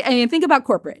general, right? I mean, think about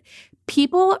corporate.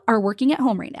 People are working at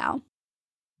home right now.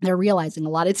 They're realizing a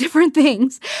lot of different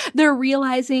things. They're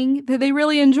realizing that they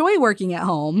really enjoy working at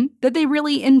home, that they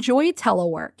really enjoy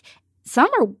telework. Some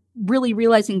are really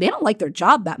realizing they don't like their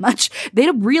job that much. They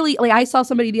don't really, like I saw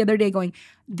somebody the other day going,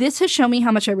 this has shown me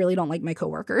how much I really don't like my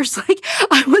coworkers. Like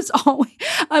I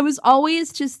was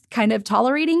always just kind of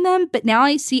tolerating them, but now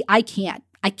I see I can't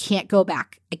go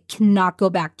back. I cannot go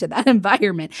back to that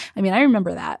environment. I mean, I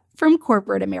remember that from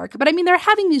corporate America. But I mean, they're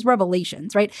having these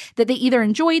revelations, right? That they either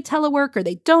enjoy telework or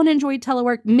they don't enjoy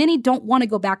telework. Many don't want to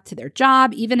go back to their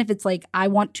job, even if it's like, I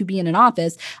want to be in an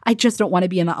office. I just don't want to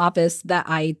be in the office that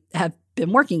I have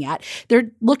been working at.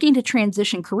 They're looking to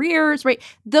transition careers, right?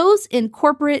 Those in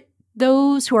corporate,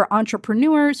 those who are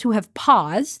entrepreneurs who have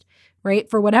paused, right,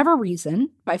 for whatever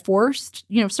reason, by forced,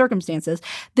 circumstances,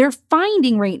 they're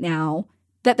finding right now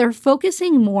that they're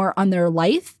focusing more on their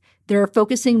life. They're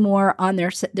focusing more on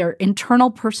their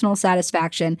internal personal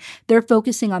satisfaction. They're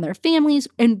focusing on their families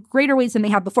in greater ways than they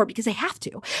have before because they have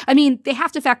to. I mean, they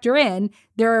have to factor in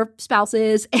their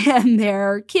spouses and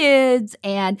their kids.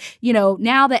 And,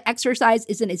 now that exercise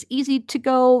isn't as easy to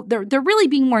go, they're really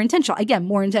being more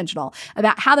intentional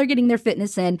about how they're getting their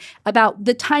fitness in, about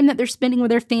the time that they're spending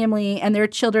with their family and their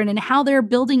children and how they're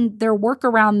building their work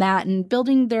around that and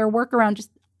building their work around just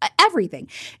everything.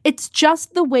 It's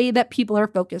just the way that people are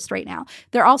focused right now.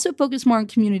 They're also focused more on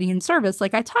community and service,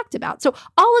 like I talked about. So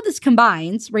all of this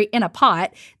combines, right, in a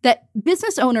pot that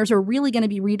business owners are really going to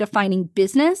be redefining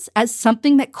business as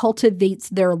something that cultivates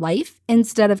their life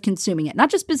instead of consuming it. Not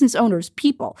just business owners,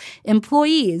 people,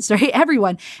 employees, right,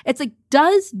 everyone. It's like,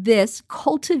 does this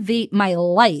cultivate my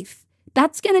life?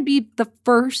 That's going to be the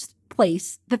first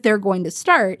place that they're going to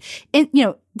start. And,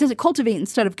 does it cultivate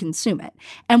instead of consume it?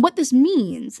 And what this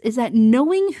means is that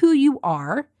knowing who you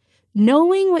are,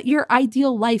 knowing what your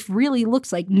ideal life really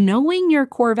looks like, knowing your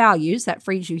core values, that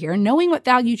phrase you hear, knowing what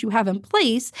values you have in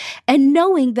place, and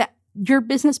knowing that your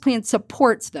business plan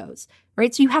supports those,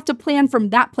 right? So you have to plan from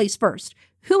that place first.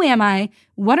 Who am I?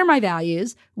 What are my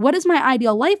values? What does my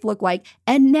ideal life look like?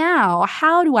 And now,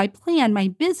 how do I plan my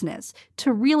business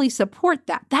to really support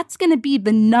that? That's going to be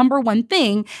the number one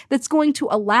thing that's going to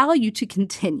allow you to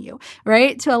continue,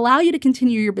 right? To allow you to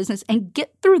continue your business and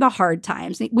get through the hard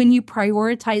times when you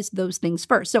prioritize those things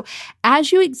first. So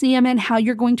as you examine how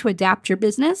you're going to adapt your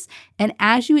business and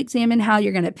as you examine how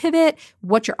you're going to pivot,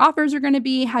 what your offers are going to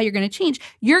be, how you're going to change,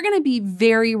 you're going to be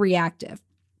very reactive.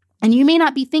 And you may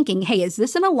not be thinking, hey, is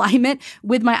this in alignment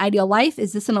with my ideal life?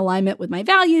 Is this in alignment with my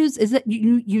values? Is it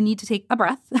you need to take a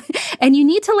breath and you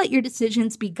need to let your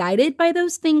decisions be guided by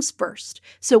those things first.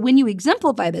 So when you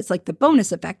exemplify this, like the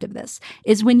bonus effect of this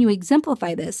is when you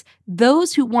exemplify this,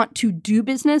 those who want to do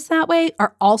business that way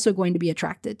are also going to be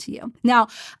attracted to you. Now,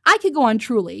 I could go on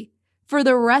truly for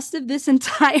the rest of this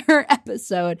entire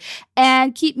episode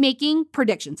and keep making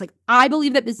predictions. Like, I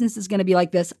believe that business is going to be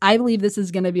like this. I believe this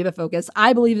is going to be the focus.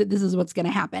 I believe that this is what's going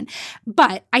to happen.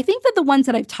 But I think that the ones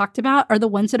that I've talked about are the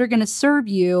ones that are going to serve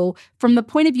you from the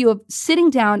point of view of sitting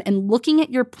down and looking at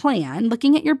your plan,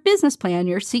 looking at your business plan,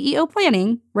 your CEO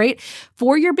planning, right,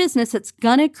 for your business. That's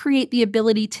going to create the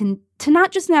ability to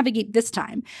not just navigate this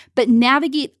time, but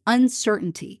navigate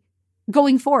uncertainty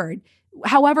going forward.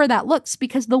 However that looks,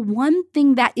 because the one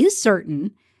thing that is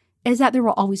certain is that there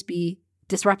will always be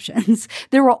disruptions.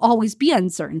 There will always be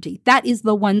uncertainty. That is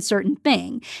the one certain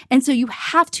thing. And so you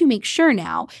have to make sure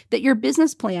now that your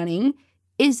business planning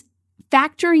is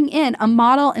factoring in a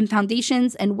model and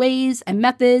foundations and ways and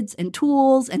methods and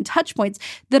tools and touch points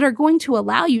that are going to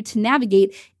allow you to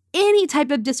navigate any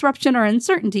type of disruption or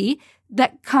uncertainty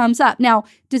that comes up. Now,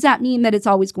 does that mean that it's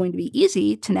always going to be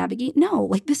easy to navigate? No,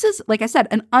 like this is, like I said,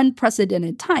 an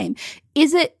unprecedented time.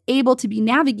 Is it able to be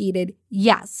navigated?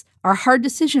 Yes. Are hard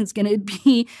decisions going to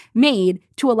be made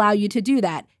to allow you to do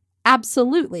that?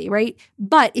 Absolutely, right?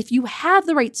 But if you have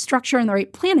the right structure and the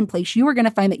right plan in place, you are going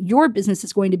to find that your business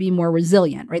is going to be more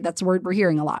resilient, right? That's a word we're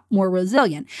hearing a lot, more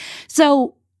resilient.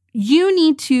 So you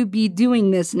need to be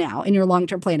doing this now in your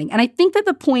long-term planning. And I think that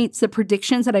the points, the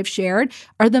predictions that I've shared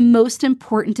are the most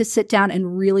important to sit down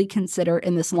and really consider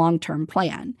in this long-term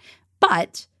plan.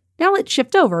 But now let's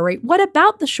shift over, right? What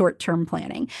about the short-term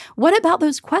planning? What about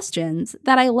those questions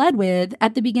that I led with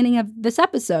at the beginning of this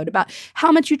episode about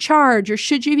how much you charge, or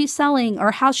should you be selling,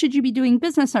 or how should you be doing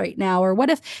business right now? Or what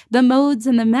if the modes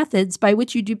and the methods by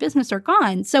which you do business are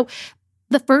gone? So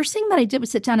the first thing that I did was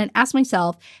sit down and ask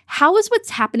myself, how is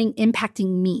what's happening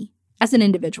impacting me as an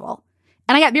individual?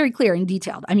 And I got very clear and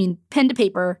detailed. I mean, pen to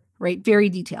paper, right? Very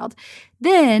detailed.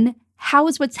 Then, how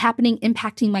is what's happening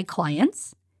impacting my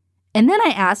clients? And then I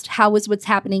asked, how is what's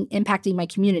happening impacting my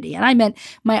community? And I meant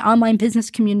my online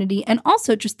business community and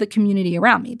also just the community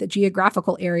around me, the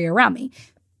geographical area around me.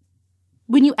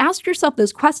 When you ask yourself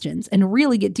those questions and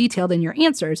really get detailed in your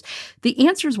answers, the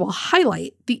answers will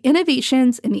highlight the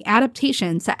innovations and the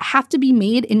adaptations that have to be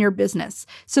made in your business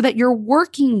so that you're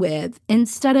working with,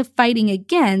 instead of fighting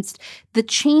against, the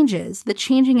changes, the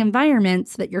changing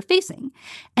environments that you're facing.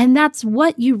 And that's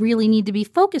what you really need to be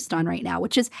focused on right now,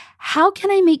 which is, how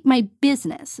can I make my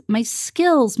business, my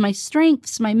skills, my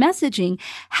strengths, my messaging,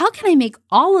 how can I make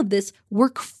all of this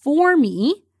work for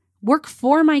me, work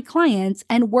for my clients,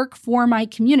 and work for my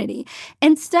community,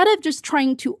 instead of just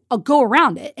trying to go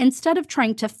around it, instead of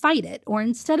trying to fight it, or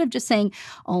instead of just saying,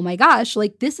 oh my gosh,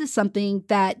 like this is something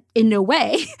that in no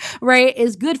way, right,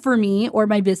 is good for me or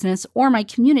my business or my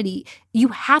community. You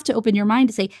have to open your mind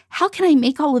to say, how can I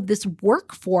make all of this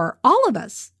work for all of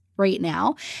us right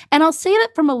now? And I'll say that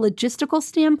from a logistical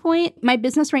standpoint, my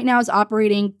business right now is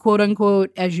operating quote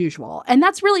unquote as usual. And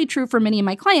that's really true for many of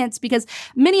my clients, because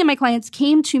many of my clients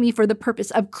came to me for the purpose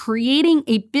of creating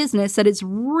a business that is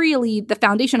really, the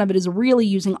foundation of it is really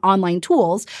using online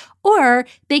tools, or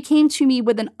they came to me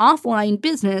with an offline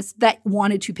business that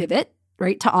wanted to pivot,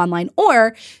 right, to online,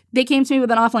 or they came to me with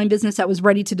an offline business that was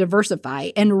ready to diversify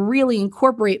and really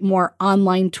incorporate more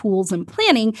online tools and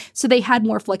planning so they had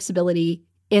more flexibility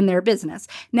in their business.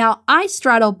 Now, I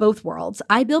straddle both worlds.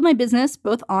 I build my business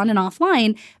both on and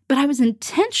offline, but I was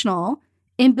intentional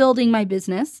in building my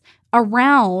business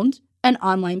around an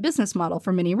online business model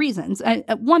for many reasons.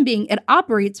 One being, it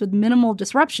operates with minimal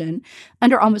disruption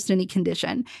under almost any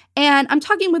condition. And I'm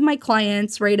talking with my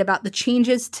clients, right, about the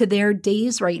changes to their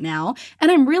days right now,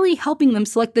 and I'm really helping them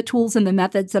select the tools and the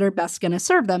methods that are best going to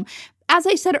serve them. As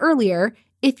I said earlier,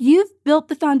 if you've built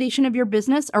the foundation of your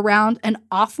business around an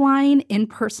offline,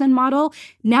 in-person model,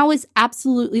 now is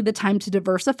absolutely the time to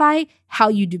diversify how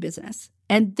you do business.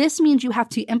 And this means you have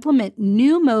to implement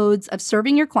new modes of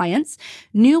serving your clients,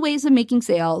 new ways of making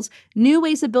sales, new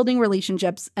ways of building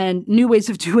relationships, and new ways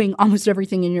of doing almost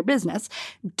everything in your business.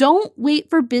 Don't wait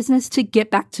for business to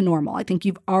get back to normal. I think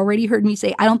you've already heard me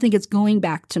say, I don't think it's going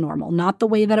back to normal, not the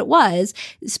way that it was,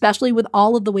 especially with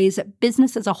all of the ways that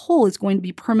business as a whole is going to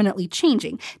be permanently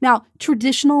changing. Now,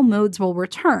 traditional modes will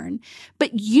return,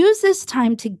 but use this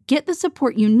time to get the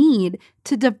support you need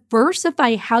to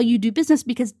diversify how you do business,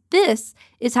 because this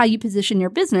is how you position your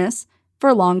business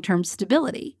for long-term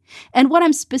stability. And what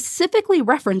I'm specifically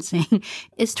referencing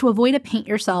is to avoid a paint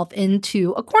yourself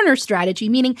into a corner strategy,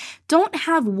 meaning don't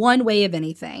have one way of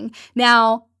anything.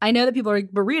 Now, I know that people are like,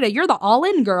 Rita, you're the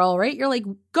all-in girl, right? You're like,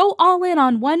 go all in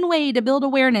on one way to build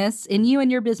awareness in you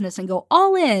and your business and go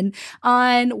all in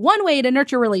on one way to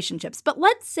nurture relationships. But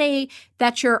let's say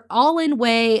that your all-in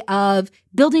way of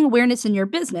building awareness in your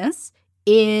business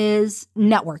is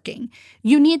networking.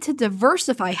 You need to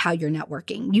diversify how you're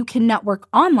networking. You can network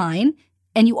online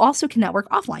and you also can network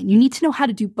offline. You need to know how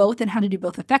to do both and how to do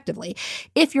both effectively.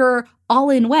 If your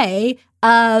all-in way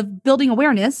of building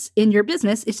awareness in your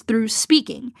business is through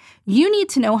speaking, you need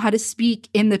to know how to speak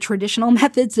in the traditional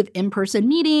methods of in-person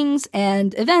meetings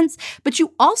and events, but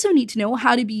you also need to know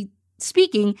how to be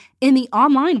speaking in the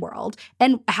online world.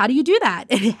 And how do you do that?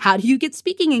 And how do you get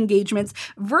speaking engagements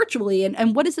virtually?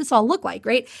 And what does this all look like,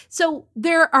 right? So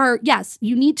there are, yes,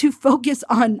 you need to focus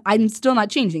on, I'm still not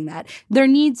changing that. There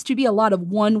needs to be a lot of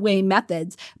one-way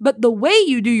methods, but the way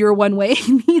you do your one way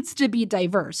needs to be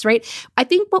diverse, right? I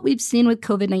think what we've seen with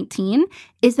COVID-19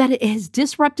 is that it has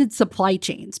disrupted supply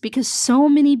chains because so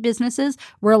many businesses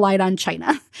relied on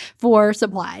China for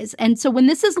supplies. And so when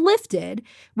this is lifted,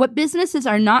 what businesses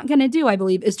are not going to do, I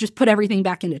believe, is just put everything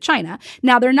back into China.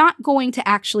 Now, they're not going to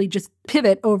actually just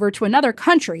pivot over to another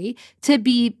country to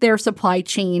be their supply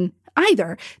chain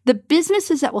either. The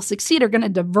businesses that will succeed are going to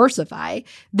diversify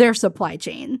their supply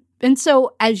chain. And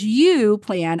so as you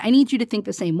plan, I need you to think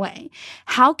the same way.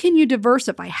 How can you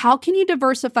diversify? How can you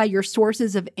diversify your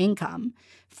sources of income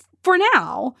for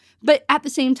now, but at the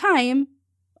same time,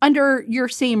 under your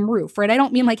same roof, right? I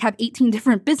don't mean like have 18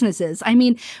 different businesses. I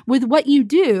mean, with what you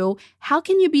do, how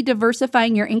can you be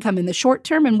diversifying your income in the short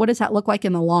term and what does that look like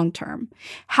in the long term?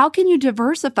 How can you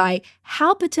diversify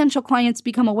how potential clients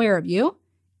become aware of you,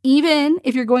 even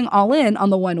if you're going all in on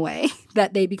the one way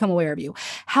that they become aware of you?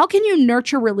 How can you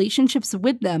nurture relationships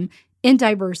with them in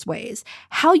diverse ways?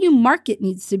 How you market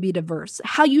needs to be diverse.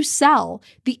 How you sell,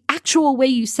 the actual way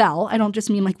you sell, I don't just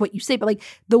mean like what you say, but like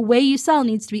the way you sell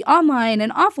needs to be online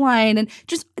and offline. And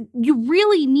just, you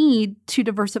really need to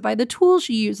diversify the tools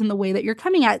you use and the way that you're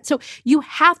coming at it. So you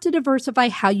have to diversify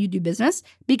how you do business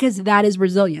because that is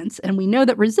resilience. And we know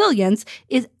that resilience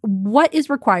is what is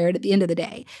required at the end of the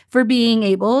day for being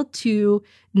able to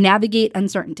navigate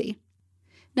uncertainty.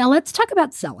 Now let's talk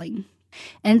about selling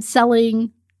and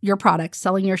selling your products,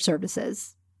 selling your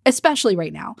services, especially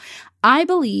right now. I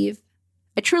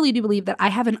truly do believe that I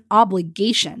have an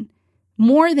obligation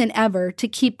more than ever to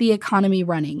keep the economy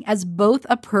running as both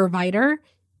a provider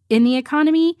in the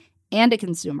economy and a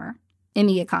consumer in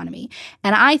the economy.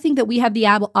 And I think that we have the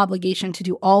obligation to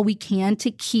do all we can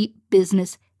to keep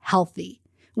business healthy.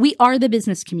 We are the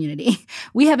business community.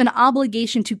 We have an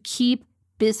obligation to keep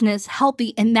business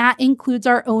healthy, and that includes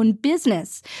our own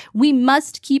business. We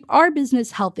must keep our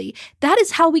business healthy. That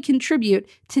is how we contribute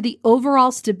to the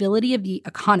overall stability of the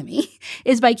economy,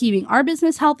 is by keeping our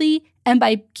business healthy and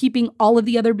by keeping all of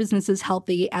the other businesses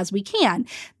healthy as we can.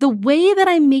 The way that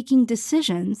I'm making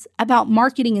decisions about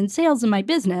marketing and sales in my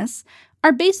business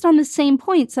are based on the same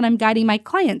points that I'm guiding my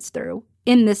clients through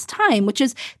in this time, which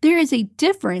is there is a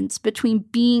difference between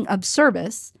being of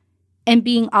service and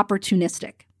being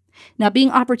opportunistic. Now, being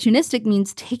opportunistic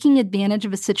means taking advantage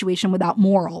of a situation without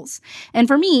morals. And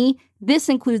for me, this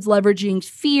includes leveraging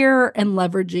fear and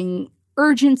leveraging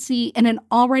urgency in an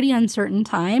already uncertain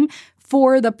time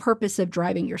for the purpose of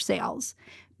driving your sales.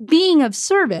 Being of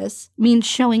service means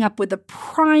showing up with the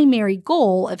primary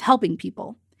goal of helping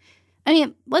people. I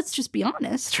mean, let's just be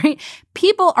honest, right?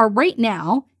 People are right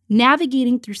now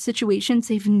navigating through situations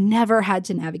they've never had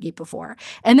to navigate before.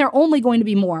 And they're only going to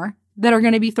be more that are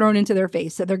going to be thrown into their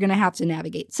face that they're going to have to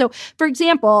navigate. So, for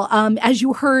example, as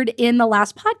you heard in the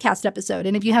last podcast episode,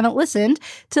 and if you haven't listened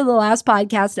to the last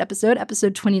podcast episode,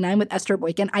 episode 29 with Esther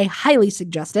Boykin, I highly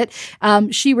suggest it.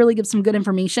 She really gives some good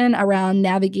information around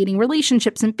navigating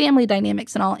relationships and family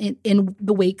dynamics and all in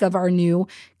the wake of our new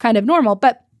kind of normal.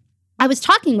 But I was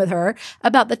talking with her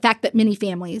about the fact that many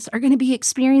families are going to be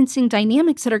experiencing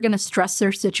dynamics that are going to stress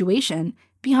their situation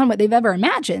beyond what they've ever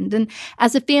imagined. And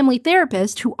as a family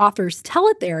therapist who offers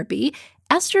teletherapy,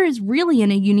 Esther is really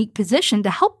in a unique position to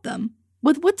help them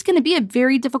with what's going to be a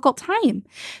very difficult time.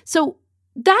 So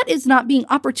that is not being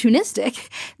opportunistic.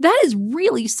 That is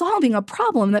really solving a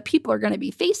problem that people are going to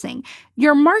be facing.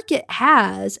 Your market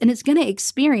has and is going to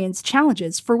experience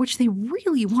challenges for which they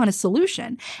really want a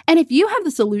solution. And if you have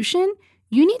the solution,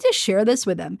 you need to share this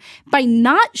with them. By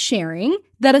not sharing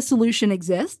that a solution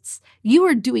exists, you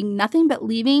are doing nothing but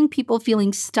leaving people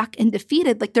feeling stuck and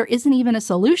defeated, like there isn't even a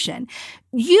solution.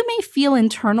 You may feel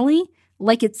internally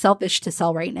like it's selfish to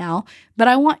sell right now, but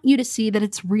I want you to see that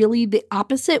it's really the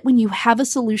opposite when you have a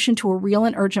solution to a real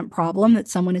and urgent problem that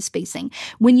someone is facing.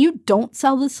 When you don't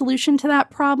sell the solution to that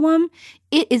problem,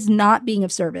 it is not being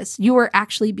of service. You are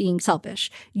actually being selfish.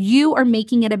 You are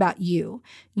making it about you.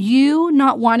 You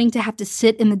not wanting to have to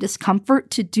sit in the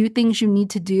discomfort to do things you need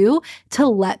to do to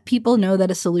let people know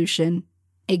that a solution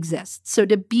exists. So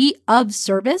to be of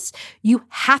service, you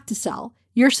have to sell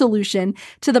your solution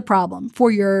to the problem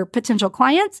for your potential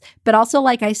clients, but also,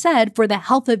 like I said, for the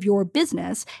health of your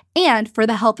business and for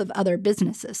the health of other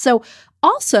businesses. So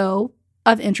also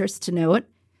of interest to note,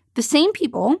 the same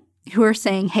people who are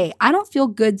saying, hey, I don't feel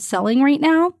good selling right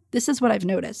now, this is what I've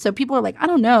noticed. So people are like, I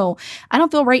don't know. I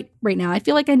don't feel right now. I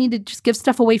feel like I need to just give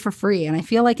stuff away for free. And I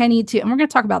feel like I need to, and we're going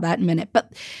to talk about that in a minute.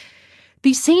 But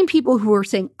these same people who are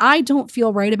saying, I don't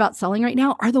feel right about selling right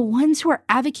now, are the ones who are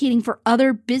advocating for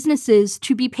other businesses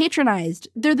to be patronized.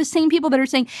 They're the same people that are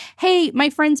saying, hey,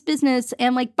 my friend's business,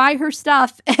 and like buy her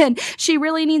stuff, and she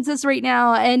really needs this right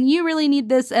now, and you really need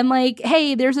this, and like,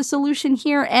 hey, there's a solution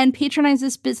here, and patronize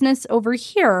this business over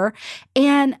here.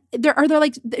 And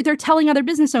they're telling other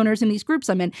business owners in these groups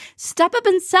I'm in, step up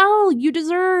and sell. You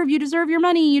deserve your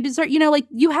money. You deserve, like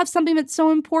you have something that's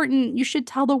so important. You should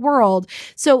tell the world.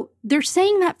 So they're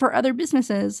saying that for other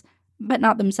businesses, but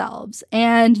not themselves.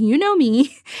 And you know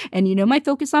me, and you know my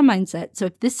focus on mindset. So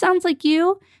if this sounds like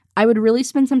you, I would really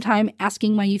spend some time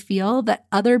asking why you feel that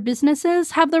other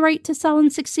businesses have the right to sell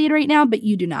and succeed right now, but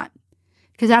you do not.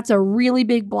 Because that's a really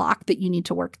big block that you need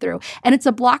to work through. And it's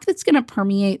a block that's going to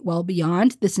permeate well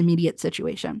beyond this immediate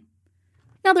situation.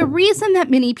 Now, the reason that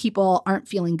many people aren't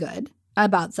feeling good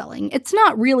about selling, it's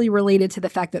not really related to the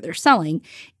fact that they're selling.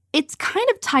 It's kind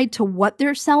of tied to what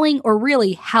they're selling, or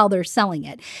really how they're selling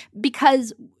it,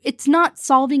 because it's not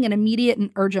solving an immediate and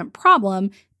urgent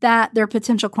problem that their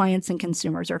potential clients and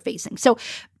consumers are facing. So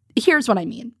here's what I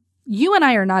mean. You and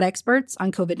I are not experts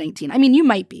on COVID-19. I mean, you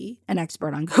might be an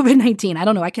expert on COVID-19. I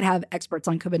don't know. I could have experts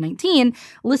on COVID-19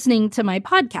 listening to my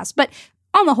podcast, but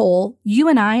on the whole, you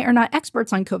and I are not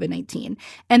experts on COVID-19.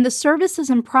 And the services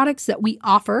and products that we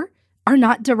offer are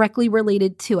not directly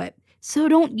related to it. So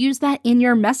don't use that in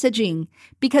your messaging,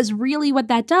 because really what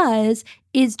that does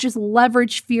is just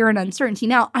leverage fear and uncertainty.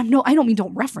 Now, I don't mean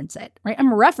don't reference it, right?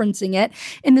 I'm referencing it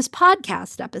in this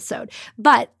podcast episode.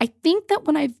 But I think that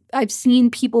when I've seen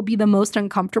people be the most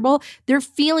uncomfortable, they're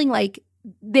feeling like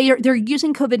they're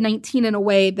using COVID-19 in a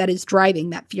way that is driving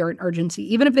that fear and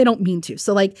urgency, even if they don't mean to.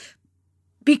 So like,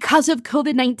 because of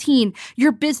COVID-19,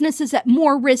 your business is at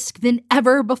more risk than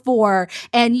ever before,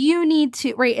 and you need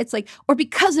to, right? It's like, or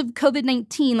because of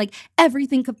COVID-19, like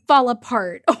everything could fall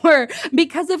apart, or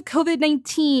because of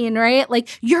COVID-19, right? Like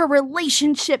your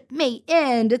relationship may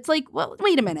end. It's like, well,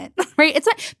 wait a minute, right? It's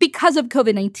like, because of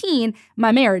COVID-19,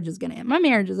 my marriage is going to end. My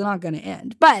marriage is not going to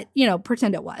end, but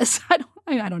pretend it was.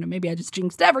 I don't know, maybe I just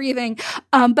jinxed everything.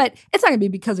 But it's not going to be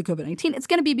because of COVID-19. It's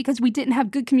going to be because we didn't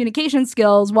have good communication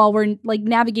skills while we're like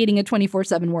navigating a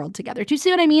 24/7 world together. Do you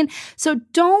see what I mean? So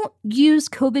don't use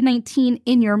COVID-19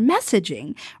 in your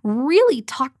messaging. Really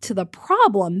talk to the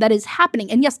problem that is happening.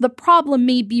 And yes, the problem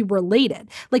may be related.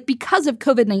 Like because of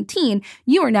COVID-19,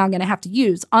 you are now going to have to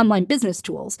use online business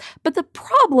tools. But the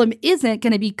problem isn't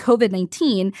going to be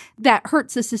COVID-19 that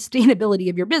hurts the sustainability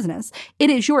of your business. It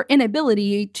is your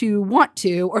inability to want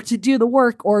to, or to do the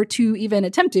work, or to even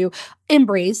attempt to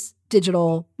embrace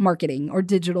digital marketing or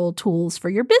digital tools for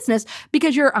your business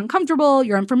because you're uncomfortable,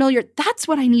 you're unfamiliar. That's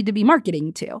what I need to be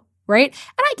marketing to, right?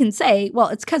 And I can say, well,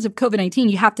 it's because of COVID-19,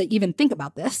 you have to even think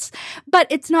about this, but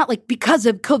it's not like because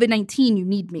of COVID-19, you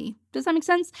need me. Does that make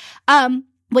sense?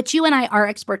 What you and I are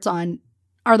experts on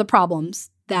are the problems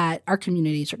that our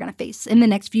communities are going to face in the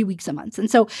next few weeks and months.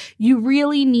 And so you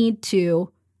really need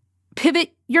to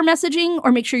pivot your messaging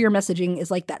or make sure your messaging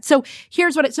is like that. So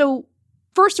so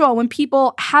first of all, when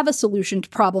people have a solution to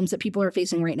problems that people are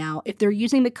facing right now, if they're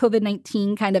using the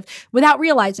COVID-19 kind of without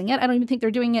realizing it, I don't even think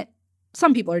they're doing it.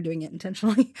 Some people are doing it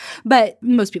intentionally, but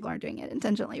most people aren't doing it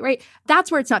intentionally, right?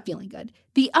 That's where it's not feeling good.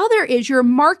 The other is you're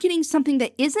marketing something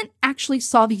that isn't actually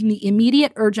solving the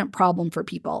immediate urgent problem for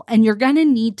people, and you're going to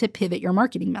need to pivot your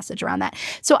marketing message around that.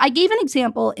 So I gave an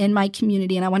example in my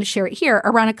community, and I want to share it here,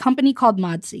 around a company called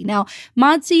Modsy. Now,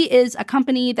 Modsy is a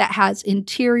company that has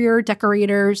interior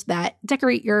decorators that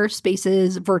decorate your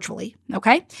spaces virtually,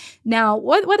 okay? Now,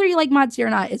 whether you like Modsy or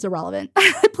not is irrelevant.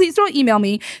 Please don't email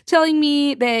me telling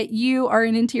me that you are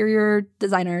an interior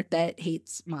designer that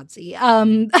hates Modsy,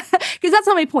 because that's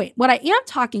not my point. What I am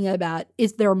talking about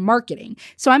is their marketing.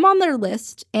 So I'm on their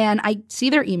list and I see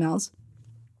their emails.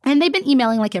 And they've been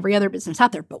emailing like every other business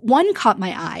out there. But one caught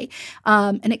my eye.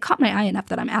 And it caught my eye enough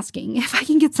that I'm asking if I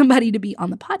can get somebody to be on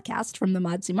the podcast from the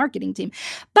Modsy marketing team.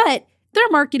 But their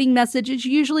marketing message is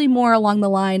usually more along the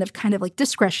line of kind of like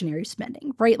discretionary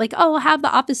spending, right? Like, oh, have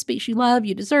the office space you love,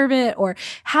 you deserve it, or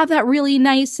have that really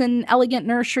nice and elegant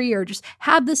nursery, or just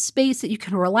have this space that you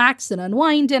can relax and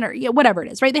unwind in, or whatever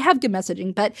it is, right? They have good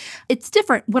messaging, but it's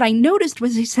different. What I noticed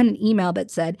was they sent an email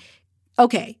that said,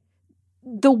 okay,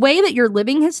 the way that you're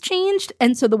living has changed.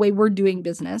 And so the way we're doing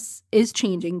business is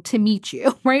changing to meet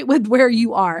you, right? With where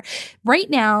you are. Right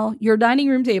now, your dining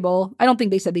room table, I don't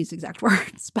think they said these exact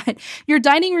words, but your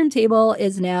dining room table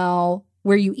is now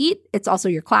where you eat. It's also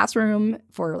your classroom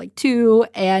for like 2,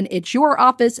 and it's your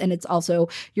office, and it's also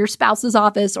your spouse's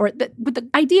office, with the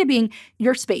idea being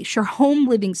your space, your home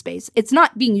living space. It's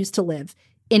not being used to live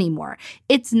anymore.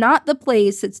 It's not the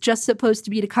place it's just supposed to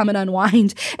be to come and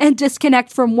unwind and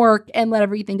disconnect from work and let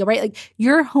everything go, right? Like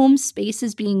your home space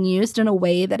is being used in a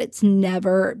way that it's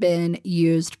never been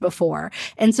used before.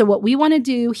 And so what we want to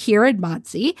do here at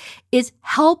Modsy is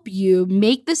help you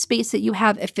make the space that you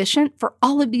have efficient for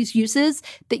all of these uses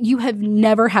that you have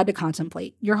never had to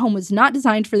contemplate. Your home was not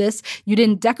designed for this. You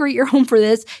didn't decorate your home for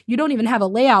this. You don't even have a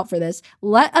layout for this.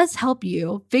 Let us help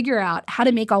you figure out how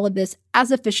to make all of this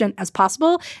as efficient as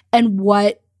possible and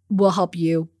what will help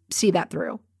you see that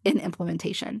through in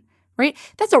implementation, right?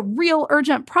 That's a real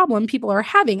urgent problem people are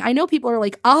having. I know people are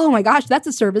like, oh my gosh, that's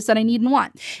a service that I need and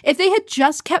want. If they had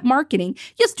just kept marketing,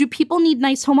 yes, do people need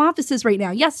nice home offices right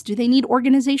now? Yes. Do they need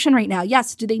organization right now?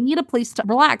 Yes. Do they need a place to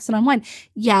relax and unwind?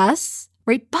 Yes,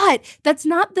 right? But that's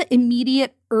not the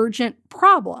immediate urgent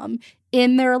problem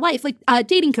in their life, like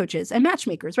dating coaches and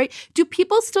matchmakers, right? Do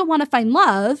people still want to find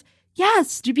love?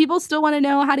 Yes. Do people still want to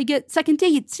know how to get second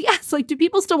dates? Yes. Like, do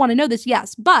people still want to know this?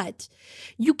 Yes. But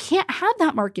you can't have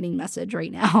that marketing message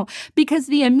right now because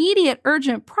the immediate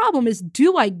urgent problem is,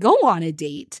 do I go on a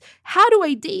date? How do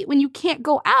I date when you can't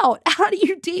go out? How do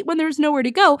you date when there's nowhere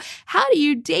to go? How do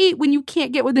you date when you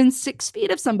can't get within 6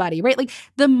 feet of somebody, right? Like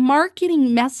the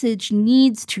marketing message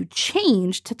needs to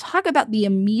change to talk about the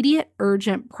immediate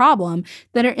urgent problem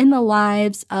that are in the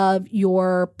lives of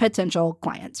your potential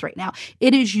clients right now.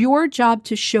 It is your job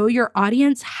to show your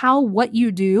audience how what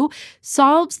you do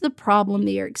solves the problem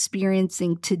they are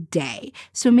experiencing today.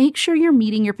 So make sure you're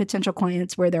meeting your potential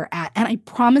clients where they're at. And I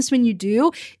promise when you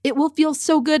do, it will feel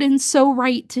so good and so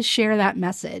right to share that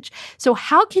message. So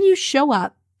how can you show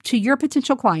up to your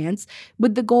potential clients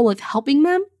with the goal of helping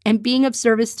them and being of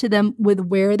service to them with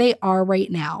where they are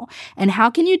right now? And how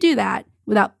can you do that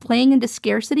without playing into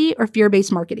scarcity or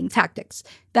fear-based marketing tactics?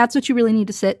 That's what you really need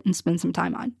to sit and spend some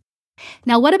time on.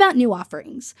 Now, what about new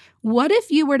offerings? What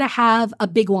if you were to have a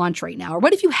big launch right now? Or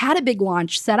what if you had a big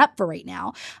launch set up for right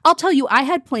now? I'll tell you, I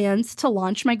had plans to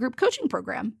launch my group coaching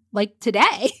program like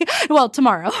today. Well,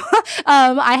 tomorrow.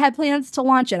 I had plans to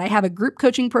launch it. I have a group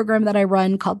coaching program that I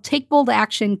run called Take Bold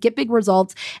Action, Get Big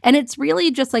Results. And it's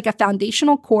really just like a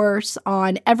foundational course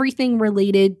on everything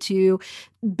related to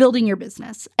building your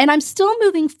business. And I'm still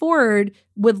moving forward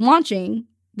with launching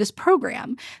this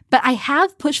program, but I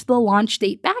have pushed the launch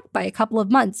date back by a couple of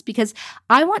months because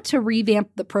I want to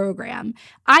revamp the program.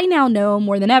 I now know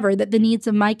more than ever that the needs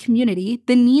of my community,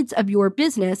 the needs of your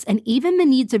business, and even the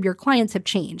needs of your clients have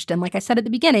changed. And like I said at the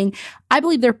beginning, I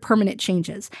believe they're permanent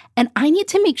changes. And I need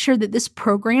to make sure that this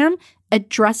program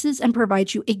addresses and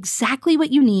provides you exactly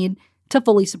what you need to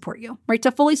fully support you, right?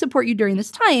 To fully support you during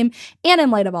this time and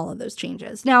in light of all of those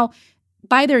changes. Now,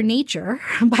 by their nature,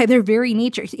 by their very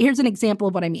nature, here's an example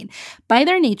of what I mean. By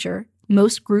their nature,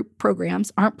 most group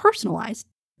programs aren't personalized.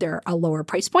 They're a lower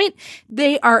price point.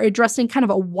 They are addressing kind of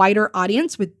a wider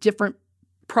audience with different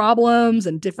problems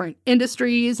and different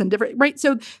industries and different, right?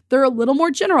 So they're a little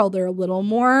more general. They're a little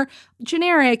more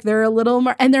generic. They're a little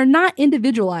more, and they're not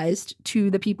individualized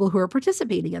to the people who are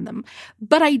participating in them.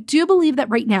 But I do believe that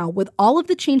right now, with all of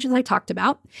the changes I talked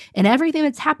about and everything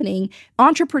that's happening,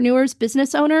 entrepreneurs,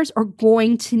 business owners are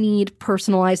going to need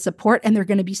personalized support, and they're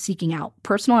going to be seeking out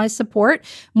personalized support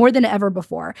more than ever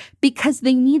before because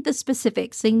they need the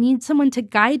specifics. They need someone to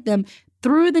guide them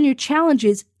through the new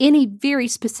challenges in a very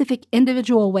specific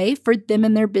individual way for them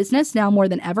and their business now more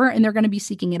than ever, and they're going to be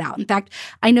seeking it out. In fact,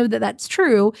 I know that that's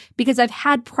true because I've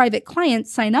had private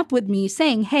clients sign up with me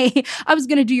saying, hey, I was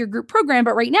going to do your group program,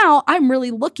 but right now I'm really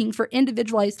looking for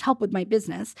individualized help with my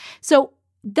business. So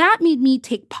that made me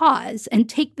take pause and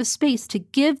take the space to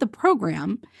give the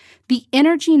program the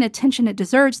energy and attention it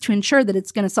deserves to ensure that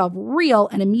it's going to solve real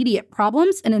and immediate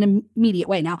problems in an immediate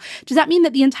way. Now, does that mean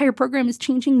that the entire program is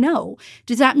changing? No.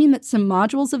 Does that mean that some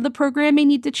modules of the program may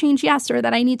need to change? Yes. Or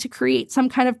that I need to create some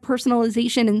kind of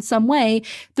personalization in some way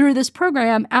through this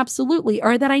program? Absolutely.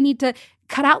 Or that I need to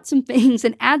cut out some things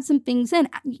and add some things in.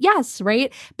 Yes,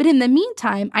 right? But in the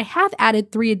meantime, I have added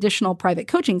 3 additional private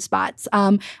coaching spots.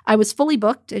 I was fully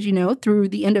booked, as you know, through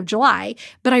the end of July.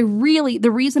 But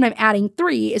the reason I'm adding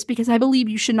 3 is because I believe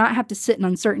you should not have to sit in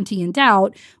uncertainty and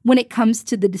doubt when it comes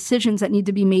to the decisions that need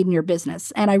to be made in your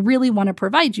business. And I really want to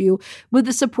provide you with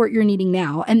the support you're needing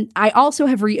now. And I also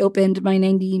have reopened my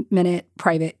 90-minute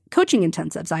private coaching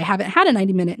intensives. I haven't had a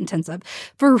 90-minute intensive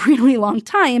for a really long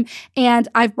time, and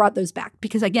I've brought those back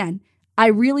because, again, I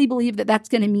really believe that that's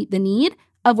going to meet the need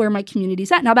of where my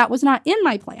community's at. Now, that was not in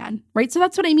my plan, right? So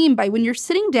that's what I mean by when you're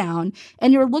sitting down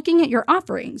and you're looking at your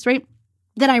offerings, right?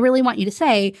 Then I really want you to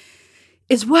say,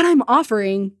 is what I'm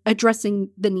offering addressing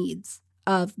the needs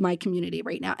of my community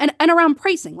right now? And around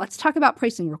pricing, let's talk about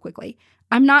pricing real quickly.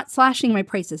 I'm not slashing my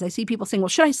prices. I see people saying, well,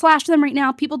 should I slash them right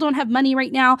now? People don't have money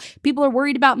right now. People are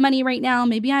worried about money right now.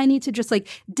 Maybe I need to just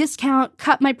discount,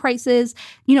 cut my prices.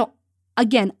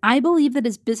 Again, I believe that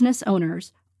as business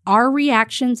owners, our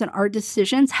reactions and our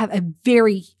decisions have a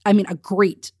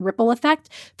great ripple effect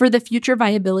for the future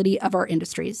viability of our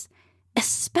industries,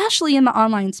 especially in the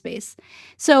online space.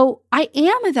 So I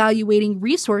am evaluating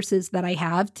resources that I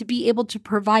have to be able to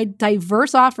provide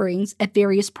diverse offerings at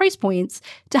various price points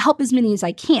to help as many as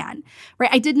I can, right?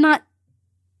 I did not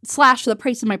slash the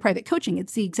price of my private coaching.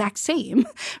 It's the exact same,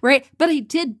 right? But I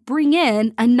did bring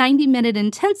in a 90-minute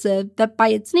intensive that by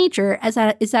its nature is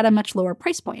at a much lower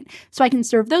price point. So I can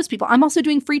serve those people. I'm also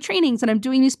doing free trainings and I'm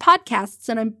doing these podcasts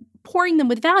and I'm pouring them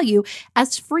with value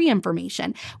as free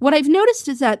information. What I've noticed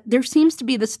is that there seems to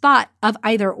be this thought of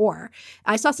either or.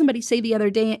 I saw somebody say the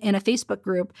other day in a Facebook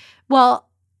group, well,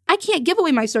 I can't give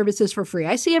away my services for free.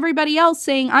 I see everybody else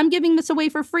saying, I'm giving this away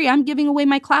for free. I'm giving away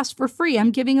my class for free.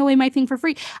 I'm giving away my thing for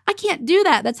free. I can't do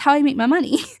that. That's how I make my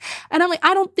money. And I'm like,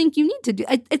 I don't think you need to do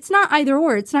it. It's not either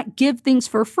or. It's not give things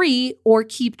for free or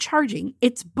keep charging.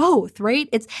 It's both, right?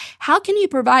 It's how can you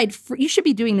provide free? You should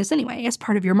be doing this anyway as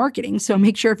part of your marketing. So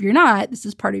make sure if you're not, this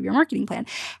is part of your marketing plan.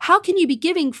 How can you be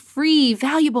giving free,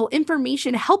 valuable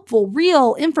information, helpful,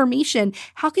 real information?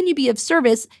 How can you be of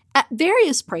service at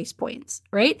various price points,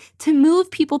 right? To move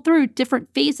people through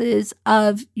different phases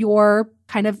of your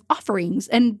kind of offerings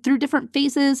and through different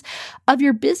phases of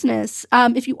your business.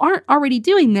 If you aren't already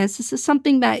doing this, this is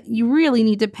something that you really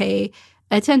need to pay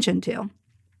attention to.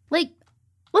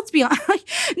 Let's be honest,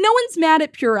 no one's mad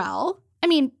at Purell. I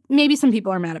mean, maybe some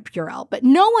people are mad at Purell, but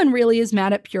no one really is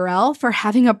mad at Purell for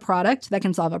having a product that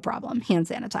can solve a problem, hand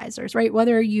sanitizers, right?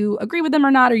 Whether you agree with them or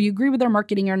not, or you agree with their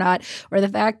marketing or not, or the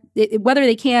fact whether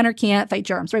they can or can't fight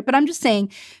germs, right? But I'm just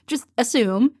saying, just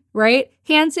assume, right?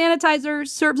 Hand sanitizer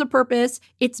serves a purpose.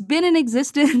 It's been in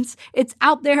existence. It's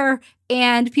out there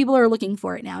and people are looking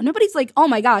for it now. Nobody's like, oh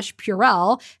my gosh,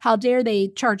 Purell, how dare they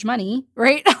charge money,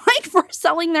 right? For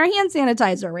selling their hand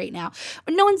sanitizer right now.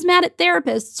 No one's mad at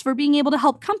therapists for being able to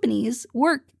help companies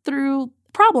work through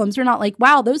problems. They're not like,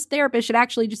 wow, those therapists should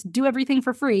actually just do everything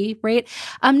for free, right?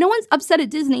 No one's upset at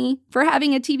Disney for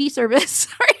having a TV service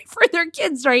right, for their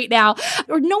kids right now.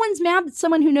 Or no one's mad that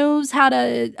someone who knows how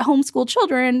to homeschool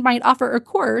children might offer a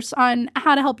course on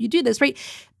how to help you do this, right?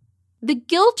 The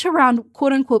guilt around,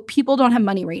 quote unquote, people don't have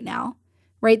money right now,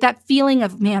 right? That feeling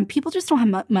of, man, people just don't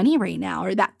have money right now,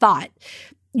 or that thought.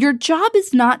 Your job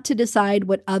is not to decide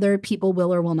what other people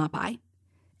will or will not buy,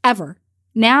 ever.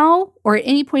 Now or at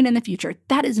any point in the future.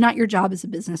 That is not your job as a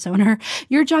business owner.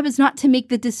 Your job is not to make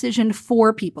the decision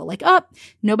for people. Like, oh,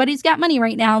 nobody's got money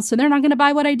right now, so they're not going to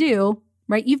buy what I do,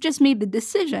 right? You've just made the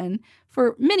decision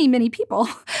for many, many people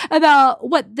about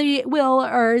what they will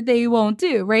or they won't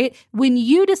do, right? When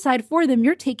you decide for them,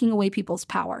 you're taking away people's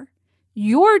power.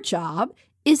 Your job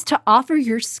is to offer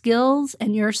your skills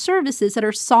and your services that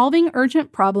are solving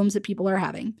urgent problems that people are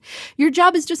having. Your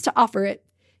job is just to offer it.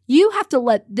 You have to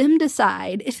let them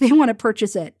decide if they want to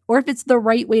purchase it or if it's the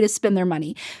right way to spend their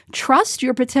money. Trust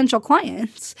your potential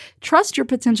clients. Trust your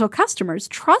potential customers.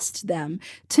 Trust them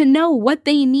to know what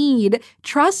they need.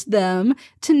 Trust them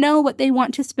to know what they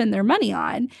want to spend their money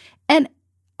on. And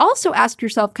also ask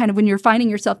yourself kind of when you're finding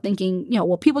yourself thinking,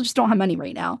 well, people just don't have money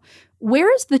right now.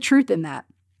 Where is the truth in that?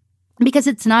 Because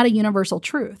it's not a universal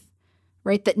truth,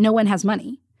 right? That no one has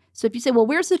money. So if you say, well,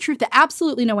 where's the truth that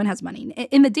absolutely no one has money?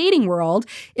 In the dating world,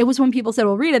 it was when people said,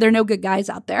 well, Rita, there are no good guys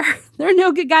out there. There are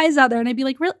no good guys out there. And I'd be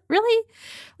like, really?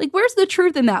 Like, where's the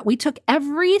truth in that? We took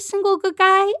every single good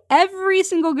guy.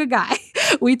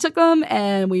 We took them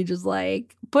and we just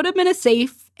like put them in a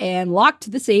safe and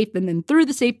locked the safe and then threw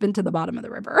the safe into the bottom of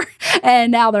the river.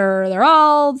 And now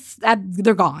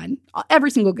they're gone.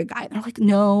 Every single good guy. And they're like,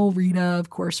 no, Rita,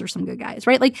 of course there's some good guys,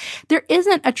 right? Like there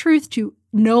isn't a truth to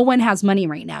no one has money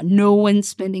right now. No one's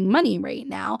spending money right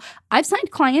now. I've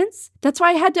signed clients. That's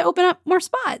why I had to open up more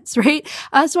spots, right?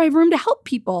 So I have room to help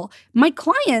people. My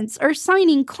clients are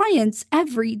signing clients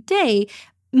every day.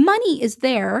 Money is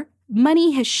there.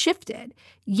 Money has shifted.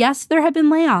 Yes, there have been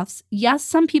layoffs. Yes,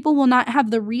 some people will not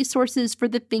have the resources for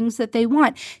the things that they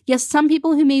want. Yes, some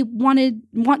people who may want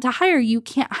to hire you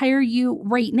can't hire you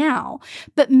right now.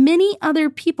 But many other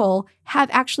people have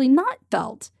actually not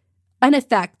felt an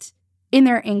effect in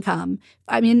their income.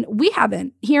 I mean, we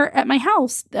haven't here at my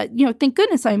house. Thank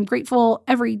goodness I'm grateful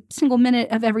every single minute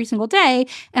of every single day.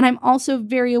 And I'm also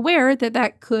very aware that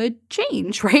that could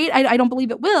change, right? I don't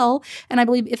believe it will. And I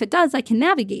believe if it does, I can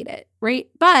navigate it, right?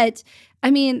 But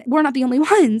I mean, we're not the only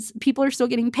ones. People are still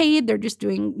getting paid. They're just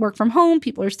doing work from home.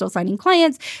 People are still signing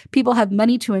clients. People have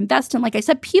money to invest in. Like I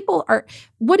said,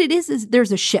 what it is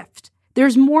there's a shift.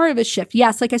 There's more of a shift.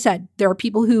 Yes, like I said, there are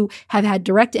people who have had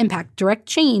direct impact, direct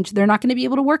change. They're not going to be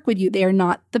able to work with you. They are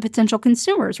not the potential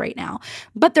consumers right now.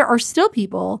 But there are still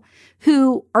people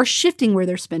who are shifting where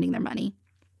they're spending their money.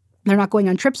 They're not going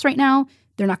on trips right now.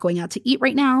 They're not going out to eat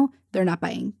right now. They're not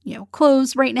buying,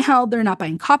 clothes right now. They're not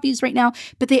buying copies right now,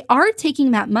 but they are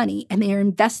taking that money and they are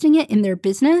investing it in their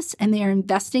business and they are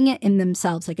investing it in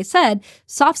themselves. Like I said,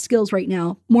 soft skills right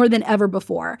now more than ever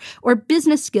before, or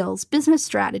business skills, business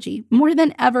strategy more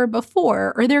than ever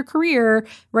before, or their career,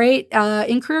 right?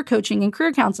 In career coaching and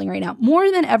career counseling right now, more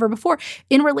than ever before,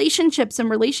 in relationships and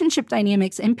relationship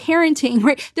dynamics and parenting,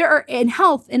 right? There are in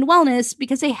health and wellness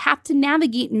because they have to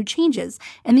navigate new changes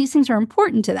and these things are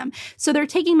important to them. So they're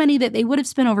taking money that they would have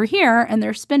spent over here and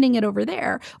they're spending it over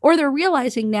there. Or they're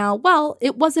realizing now, well,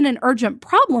 it wasn't an urgent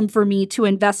problem for me to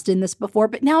invest in this before,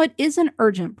 but now it is an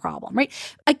urgent problem, right?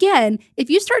 Again, if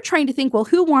you start trying to think, well,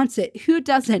 who wants it? Who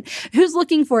doesn't? Who's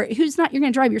looking for it? Who's not? You're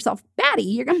going to drive yourself batty.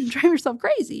 You're going to drive yourself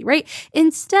crazy, right?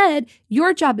 Instead,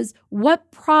 your job is,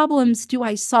 what problems do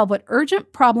I solve? What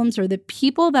urgent problems are the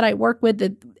people that I work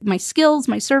with, my skills,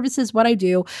 my services, what I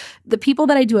do, the people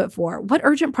that I do it for, what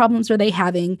urgent problems are they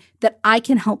having that I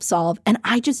can help solve? And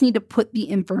I just need to put the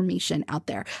information out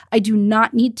there. I do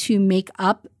not need to make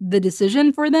up the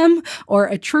decision for them or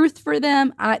a truth for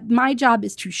them. My job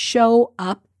is to show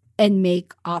up and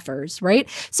make offers, right?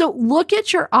 So look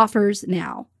at your offers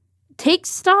now. Take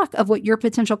stock of what your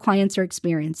potential clients are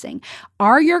experiencing.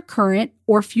 Are your current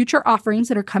or future offerings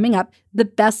that are coming up the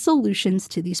best solutions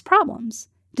to these problems?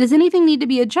 Does anything need to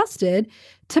be adjusted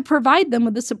to provide them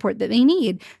with the support that they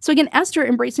need? So again, Esther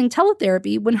embracing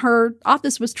teletherapy when her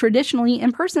office was traditionally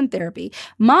in-person therapy.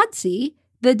 Modsy,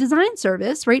 the design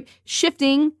service, right,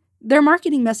 shifting their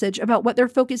marketing message about what their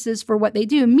focus is for what they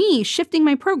do. Me shifting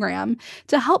my program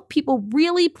to help people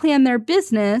really plan their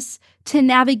business to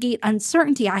navigate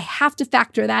uncertainty. I have to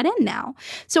factor that in now.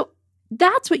 So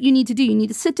that's what you need to do. You need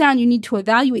to sit down. You need to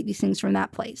evaluate these things from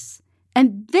that place.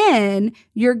 And then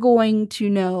you're going to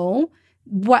know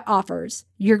what offers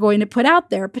you're going to put out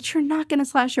there, but you're not going to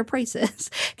slash your prices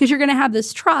because you're going to have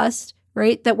this trust,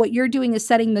 right? That what you're doing is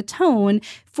setting the tone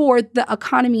for the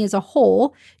economy as a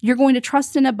whole. You're going to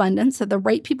trust in abundance that the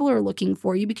right people are looking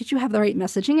for you because you have the right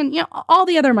messaging and all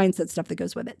the other mindset stuff that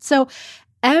goes with it. So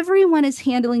everyone is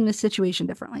handling the situation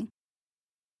differently.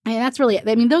 And that's really it.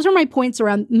 I mean, those are my points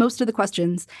around most of the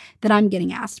questions that I'm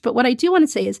getting asked. But what I do want to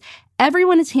say is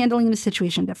everyone is handling the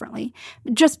situation differently.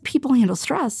 Just people handle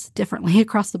stress differently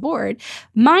across the board.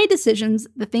 My decisions,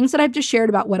 the things that I've just shared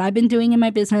about what I've been doing in my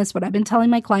business, what I've been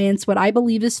telling my clients, what I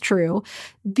believe is true,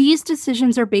 these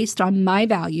decisions are based on my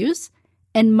values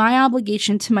and my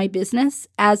obligation to my business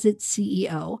as its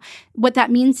CEO. What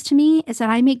that means to me is that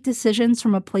I make decisions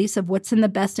from a place of what's in the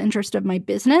best interest of my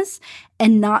business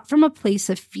and not from a place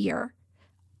of fear.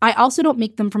 I also don't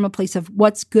make them from a place of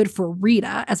what's good for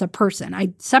Rita as a person.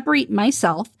 I separate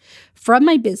myself from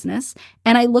my business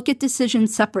and I look at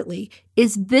decisions separately.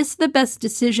 Is this the best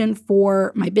decision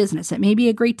for my business? It may be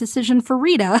a great decision for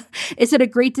Rita. Is it a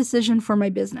great decision for my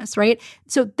business, right?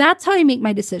 So that's how I make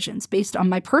my decisions based on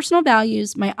my personal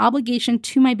values, my obligation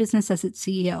to my business as its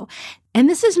CEO. And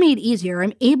this is made easier.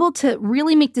 I'm able to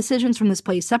really make decisions from this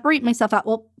place, separate myself out.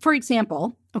 Well, for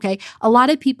example, okay, a lot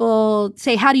of people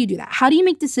say, how do you do that? How do you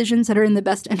make decisions that are in the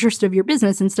best interest of your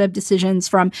business instead of decisions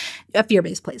from a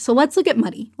fear-based place? So let's look at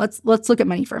money. Let's look at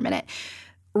money for a minute.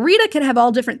 Rita could have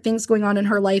all different things going on in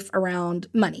her life around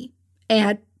money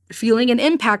and feeling an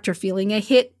impact or feeling a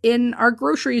hit in our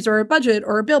groceries or a budget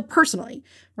or a bill personally,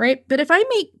 right? But if I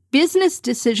make business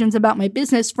decisions about my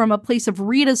business from a place of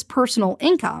Rita's personal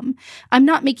income, I'm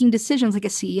not making decisions like a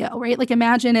CEO, right? Like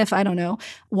imagine if, I don't know,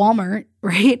 Walmart,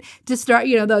 right? To start,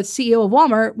 the CEO of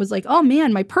Walmart was like, oh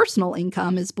man, my personal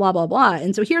income is blah, blah, blah.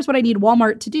 And so here's what I need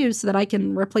Walmart to do so that I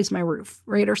can replace my roof,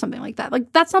 right? Or something like that.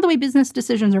 Like that's not the way business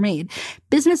decisions are made.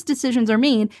 Business decisions are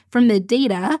made from the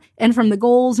data and from the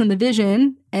goals and the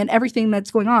vision and everything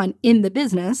that's going on in the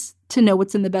business to know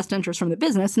what's in the best interest from the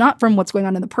business, not from what's going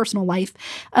on in the personal life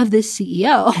of this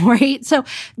CEO, right? So,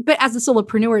 but as a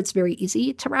solopreneur, it's very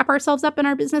easy to wrap ourselves up in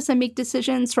our business and make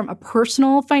decisions from a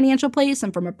personal financial place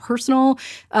and from a personal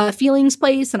feelings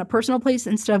place and a personal place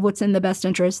instead of what's in the best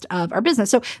interest of our business.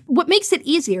 So what makes it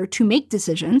easier to make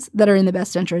decisions that are in the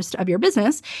best interest of your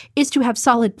business is to have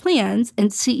solid plans and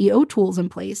CEO tools in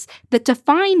place that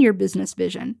define your business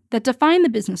vision, that define the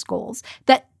business goals,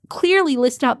 that clearly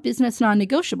list out business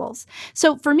non-negotiables.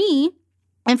 So for me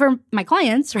and for my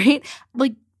clients, right,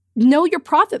 like know your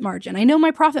profit margin. I know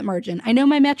my profit margin. I know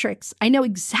my metrics. I know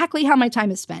exactly how my time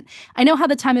is spent. I know how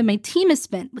the time of my team is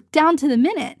spent, like down to the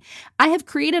minute. I have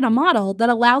created a model that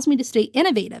allows me to stay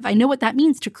innovative. I know what that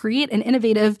means to create an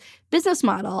innovative business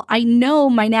model. I know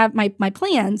my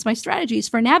plans, my strategies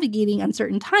for navigating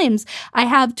uncertain times. I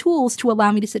have tools to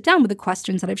allow me to sit down with the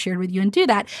questions that I've shared with you and do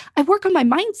that. I work on my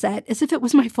mindset as if it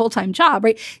was my full-time job,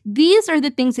 right? These are the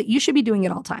things that you should be doing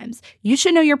at all times. You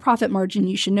should know your profit margin.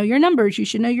 You should know your numbers. You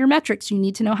should know your metrics. You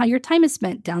need to know how your time is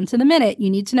spent down to the minute. You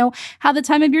need to know how the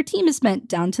time of your team is spent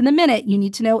down to the minute. You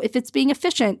need to know if it's being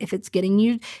efficient, if it's getting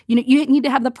you need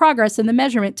to have the progress and the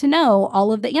measurement to know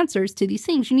all of the answers to these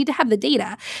things. You need to have the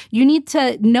data. You need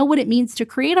to know what it means to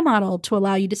create a model to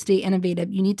allow you to stay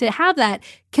innovative. You need to have that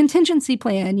contingency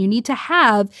plan. You need to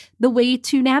have the way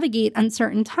to navigate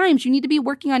uncertain times. You need to be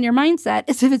working on your mindset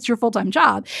as if it's your full-time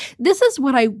job. This is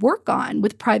what I work on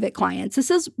with private clients. This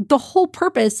is the whole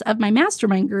purpose of my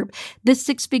mastermind group, this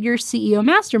six-figure CEO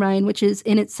mastermind, which is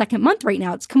in its second month right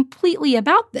now. It's completely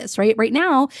about this, right? Right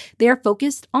now, they're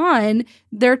focused on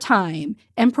their time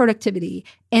and productivity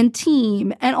and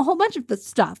team and a whole bunch of the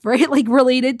stuff, right? Like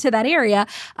related to that area.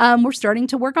 We're starting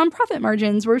to work on profit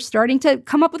margins. We're starting to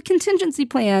come up with contingency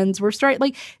plans.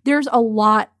 There's a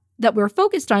lot that we're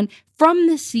focused on from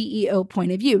the CEO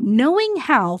point of view, knowing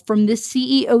how from the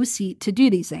CEO seat to do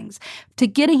these things, to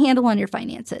get a handle on your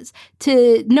finances,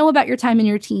 to know about your time and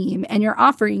your team and your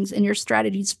offerings and your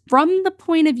strategies from the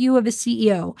point of view of a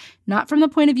CEO, not from the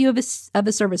point of view of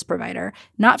a service provider,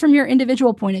 not from your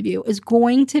individual point of view, is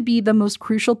going to be the most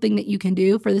crucial thing that you can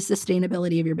do for the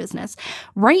sustainability of your business.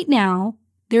 Right now,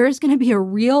 there is going to be a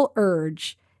real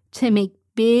urge to make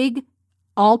big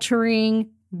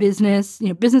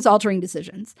business altering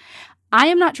decisions. I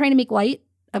am not trying to make light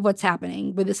of what's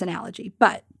happening with this analogy,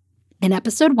 but in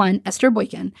episode 1, Esther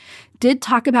Boykin did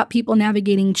talk about people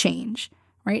navigating change,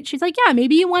 right? She's like, yeah,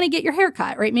 maybe you want to get your hair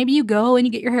cut, right? Maybe you go and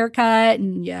you get your hair cut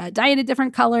and you dye it a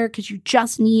different color because you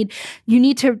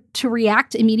need to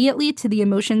react immediately to the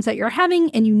emotions that you're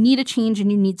having, and you need a change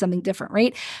and you need something different,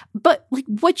 right? But like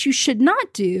what you should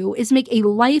not do is make a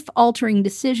life-altering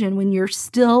decision when you're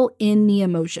still in the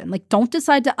emotion. Like don't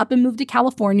decide to up and move to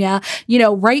California,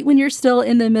 right when you're still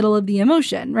in the middle of the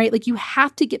emotion, right? Like you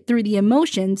have to get through the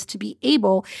emotions to be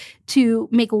able to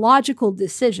make logical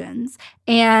decisions.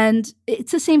 And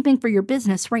it's the same thing for your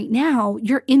business. Right now,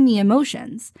 you're in the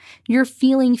emotions. You're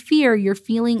feeling fear. You're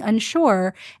feeling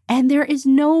unsure. And there is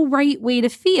no right way to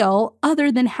feel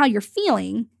other than how you're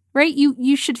feeling, right?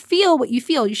 You should feel what you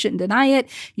feel. You shouldn't deny it.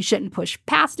 You shouldn't push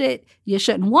past it. You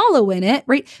shouldn't wallow in it,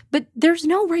 right? But there's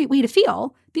no right way to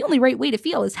feel. The only right way to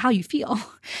feel is how you feel.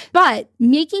 But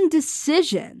making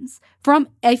decisions from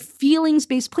a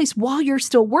feelings-based place while you're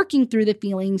still working through the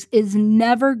feelings is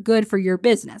never good for your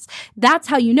business. That's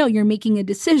how you know you're making a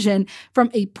decision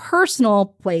from a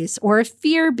personal place or a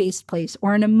fear-based place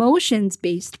or an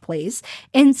emotions-based place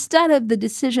instead of the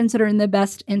decisions that are in the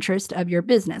best interest of your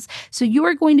business. So you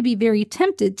are going to be very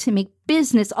tempted to make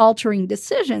business-altering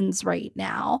decisions right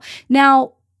now.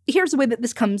 Now, here's the way that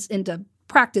this comes into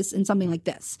practice in something like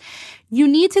this. You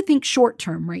need to think short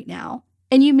term right now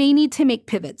And you may need to make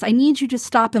pivots. I need you to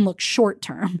stop and look short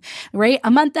term, right?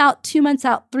 A month out, 2 months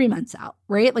out, 3 months out,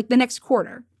 right? Like the next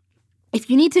quarter. If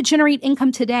you need to generate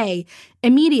income today,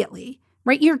 immediately,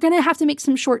 right? You're going to have to make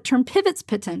some short-term pivots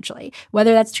potentially,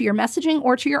 whether that's to your messaging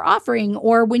or to your offering,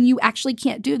 or when you actually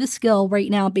can't do the skill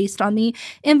right now based on the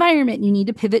environment, you need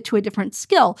to pivot to a different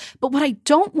skill. But what I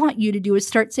don't want you to do is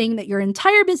start saying that your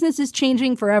entire business is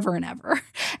changing forever and ever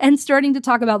and starting to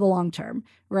talk about the long term,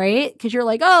 right? Because you're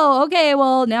like, oh, okay,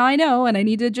 well, now I know, and I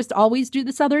need to just always do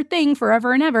this other thing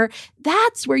forever and ever.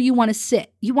 That's where you want to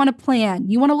sit. You want to plan.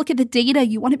 You want to look at the data.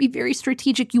 You want to be very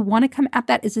strategic. You want to come at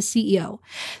that as a CEO.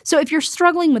 So if you're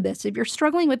struggling with this, if you're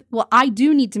struggling with, well, I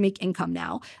do need to make income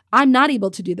now, I'm not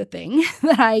able to do the thing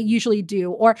that I usually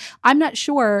do, or I'm not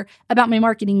sure about my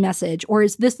marketing message, or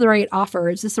is this the right offer?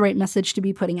 Is this the right message to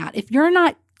be putting out? If you're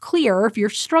not clear, if you're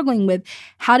struggling with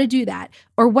how to do that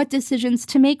or what decisions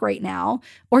to make right now,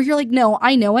 or you're like, no,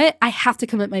 I know it. I have to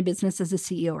commit my business as a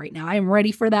CEO right now. I am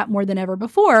ready for that more than ever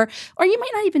before. Or you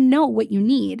might not even know what you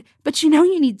need, but you know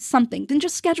you need something. Then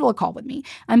just schedule a call with me.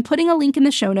 I'm putting a link in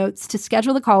the show notes to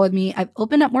schedule the call with me. I've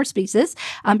opened up more spaces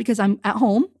because I'm at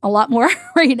home a lot more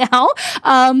right now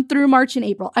through March and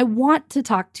April. I want to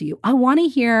talk to you. I want to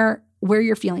hear where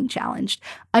you're feeling challenged.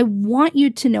 I want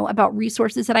you to know about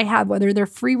resources that I have, whether they're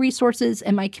free resources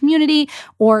in my community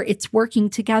or it's working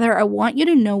together. I want you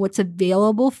to know what's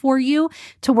available for you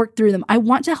to work through them. I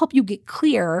want to help you get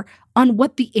clear on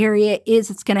what the area is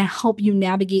that's going to help you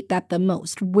navigate that the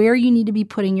most, where you need to be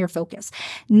putting your focus.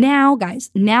 Now, guys,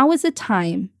 now is a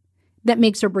time that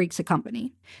makes or breaks a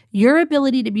company. Your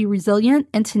ability to be resilient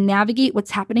and to navigate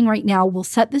what's happening right now will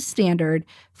set the standard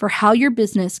for how your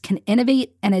business can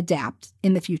innovate and adapt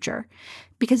in the future.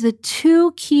 Because the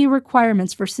two key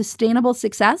requirements for sustainable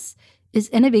success is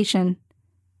innovation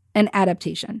and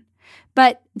adaptation.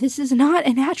 But this is not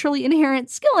a naturally inherent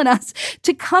skill in us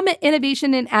to come at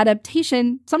innovation and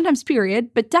adaptation, sometimes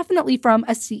period, but definitely from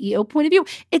a CEO point of view.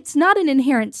 It's not an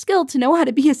inherent skill to know how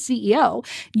to be a CEO.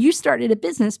 You started a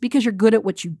business because you're good at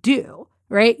what you do,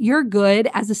 right? You're good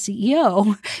as a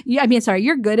CEO.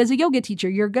 You're good as a yoga teacher.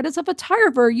 You're good as a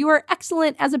photographer. You are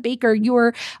excellent as a baker. You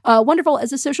are wonderful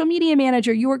as a social media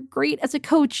manager. You are great as a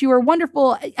coach. You are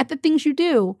wonderful at the things you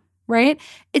do. Right?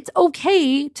 It's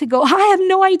okay to go, I have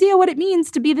no idea what it means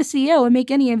to be the CEO and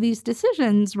make any of these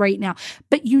decisions right now.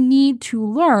 But you need to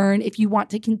learn if you want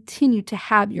to continue to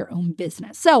have your own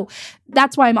business. So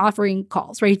that's why I'm offering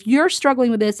calls, right? If you're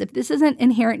struggling with this, if this isn't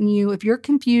inherent in you, if you're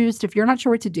confused, if you're not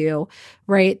sure what to do,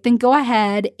 right, then go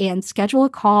ahead and schedule a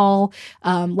call.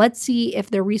 Let's see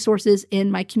if there are resources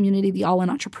in my community, the All-In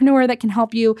Entrepreneur, that can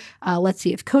help you. Let's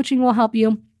see if coaching will help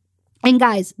you. And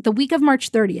guys, the week of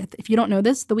March 30th, if you don't know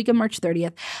this, the week of March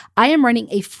 30th, I am running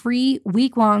a free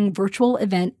week-long virtual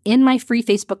event in my free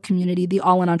Facebook community, The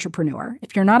All-In Entrepreneur.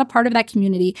 If you're not a part of that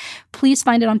community, please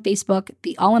find it on Facebook,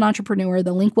 The All-In Entrepreneur.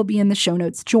 The link will be in the show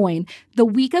notes. Join the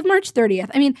week of March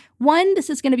 30th. I mean, one, this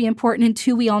is going to be important, and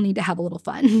two, we all need to have a little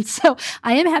fun. So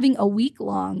I am having a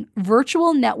week-long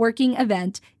virtual networking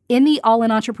event in The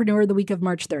All-In Entrepreneur the week of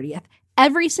March 30th.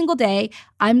 Every single day,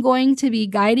 I'm going to be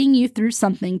guiding you through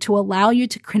something to allow you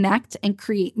to connect and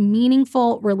create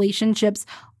meaningful relationships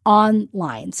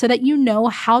online so that you know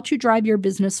how to drive your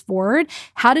business forward,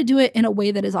 how to do it in a way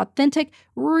that is authentic,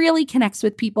 really connects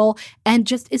with people, and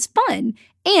just is fun.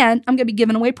 And I'm going to be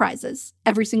giving away prizes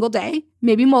every single day,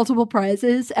 maybe multiple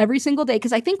prizes every single day,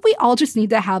 because I think we all just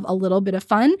need to have a little bit of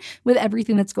fun with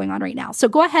everything that's going on right now. So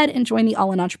go ahead and join the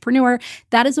All-In Entrepreneur.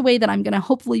 That is a way that I'm going to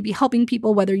hopefully be helping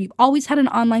people, whether you've always had an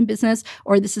online business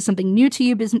or this is something new to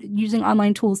you, using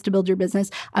online tools to build your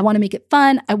business. I want to make it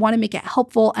fun. I want to make it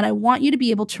helpful. And I want you to be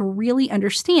able to really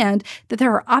understand that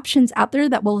there are options out there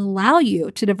that will allow you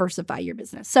to diversify your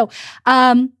business. So,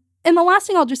 and the last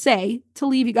thing I'll just say to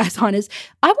leave you guys on is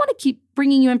I want to keep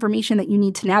bringing you information that you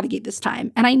need to navigate this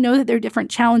time. And I know that there are different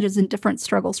challenges and different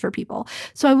struggles for people.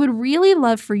 So I would really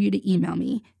love for you to email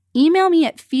me. Email me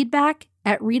at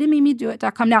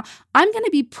feedback@ritamademedoit.com. Now, I'm going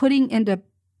to be putting into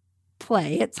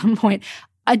play at some point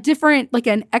a different, like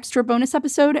an extra bonus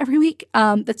episode every week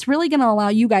that's really going to allow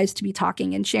you guys to be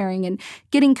talking and sharing and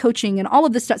getting coaching and all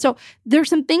of this stuff. So there's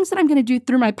some things that I'm going to do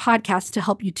through my podcast to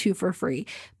help you too for free.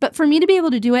 But for me to be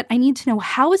able to do it, I need to know,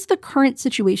 how is the current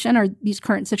situation or these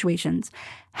current situations,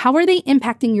 how are they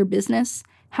impacting your business?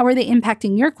 How are they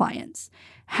impacting your clients?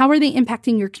 How are they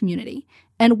impacting your community?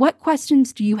 And what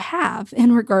questions do you have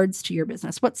in regards to your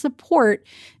business? What support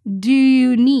do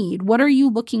you need? What are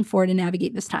you looking for to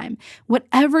navigate this time?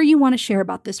 Whatever you want to share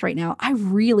about this right now, I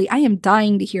am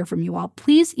dying to hear from you all.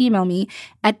 Please email me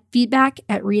at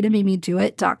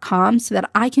feedback@ritamademedoit.com so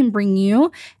that I can bring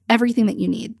you everything that you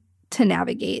need to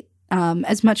navigate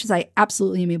as much as I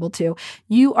absolutely am able to.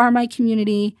 You are my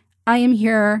community. I am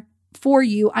here for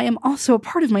you. I am also a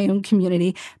part of my own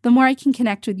community. The more I can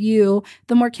connect with you,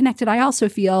 the more connected I also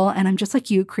feel. And I'm just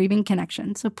like you, craving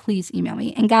connection. So please email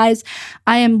me. And guys,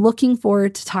 I am looking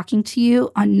forward to talking to you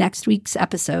on next week's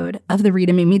episode of the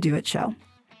Rita Made Me Do It show.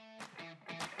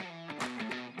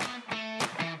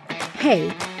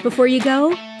 Hey, before you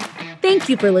go, thank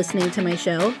you for listening to my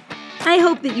show. I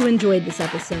hope that you enjoyed this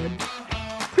episode.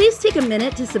 Please take a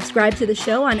minute to subscribe to the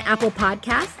show on Apple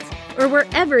Podcasts or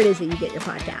wherever it is that you get your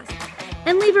podcasts,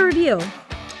 and leave a review.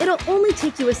 It'll only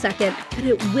take you a second, but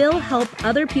it will help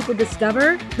other people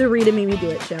discover the Rita Made Me Do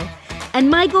It show. And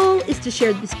my goal is to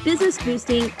share this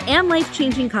business-boosting and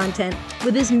life-changing content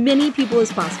with as many people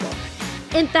as possible.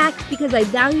 In fact, because I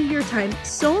value your time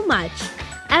so much,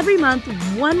 every month,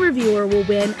 one reviewer will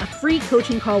win a free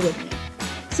coaching call with me.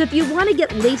 So if you want to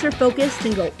get laser focused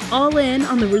and go all in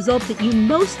on the result that you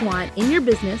most want in your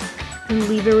business, then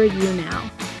leave a review now.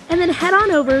 And then head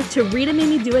on over to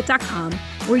RitaMadeMeDoIt.com,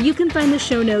 where you can find the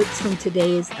show notes from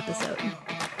today's episode.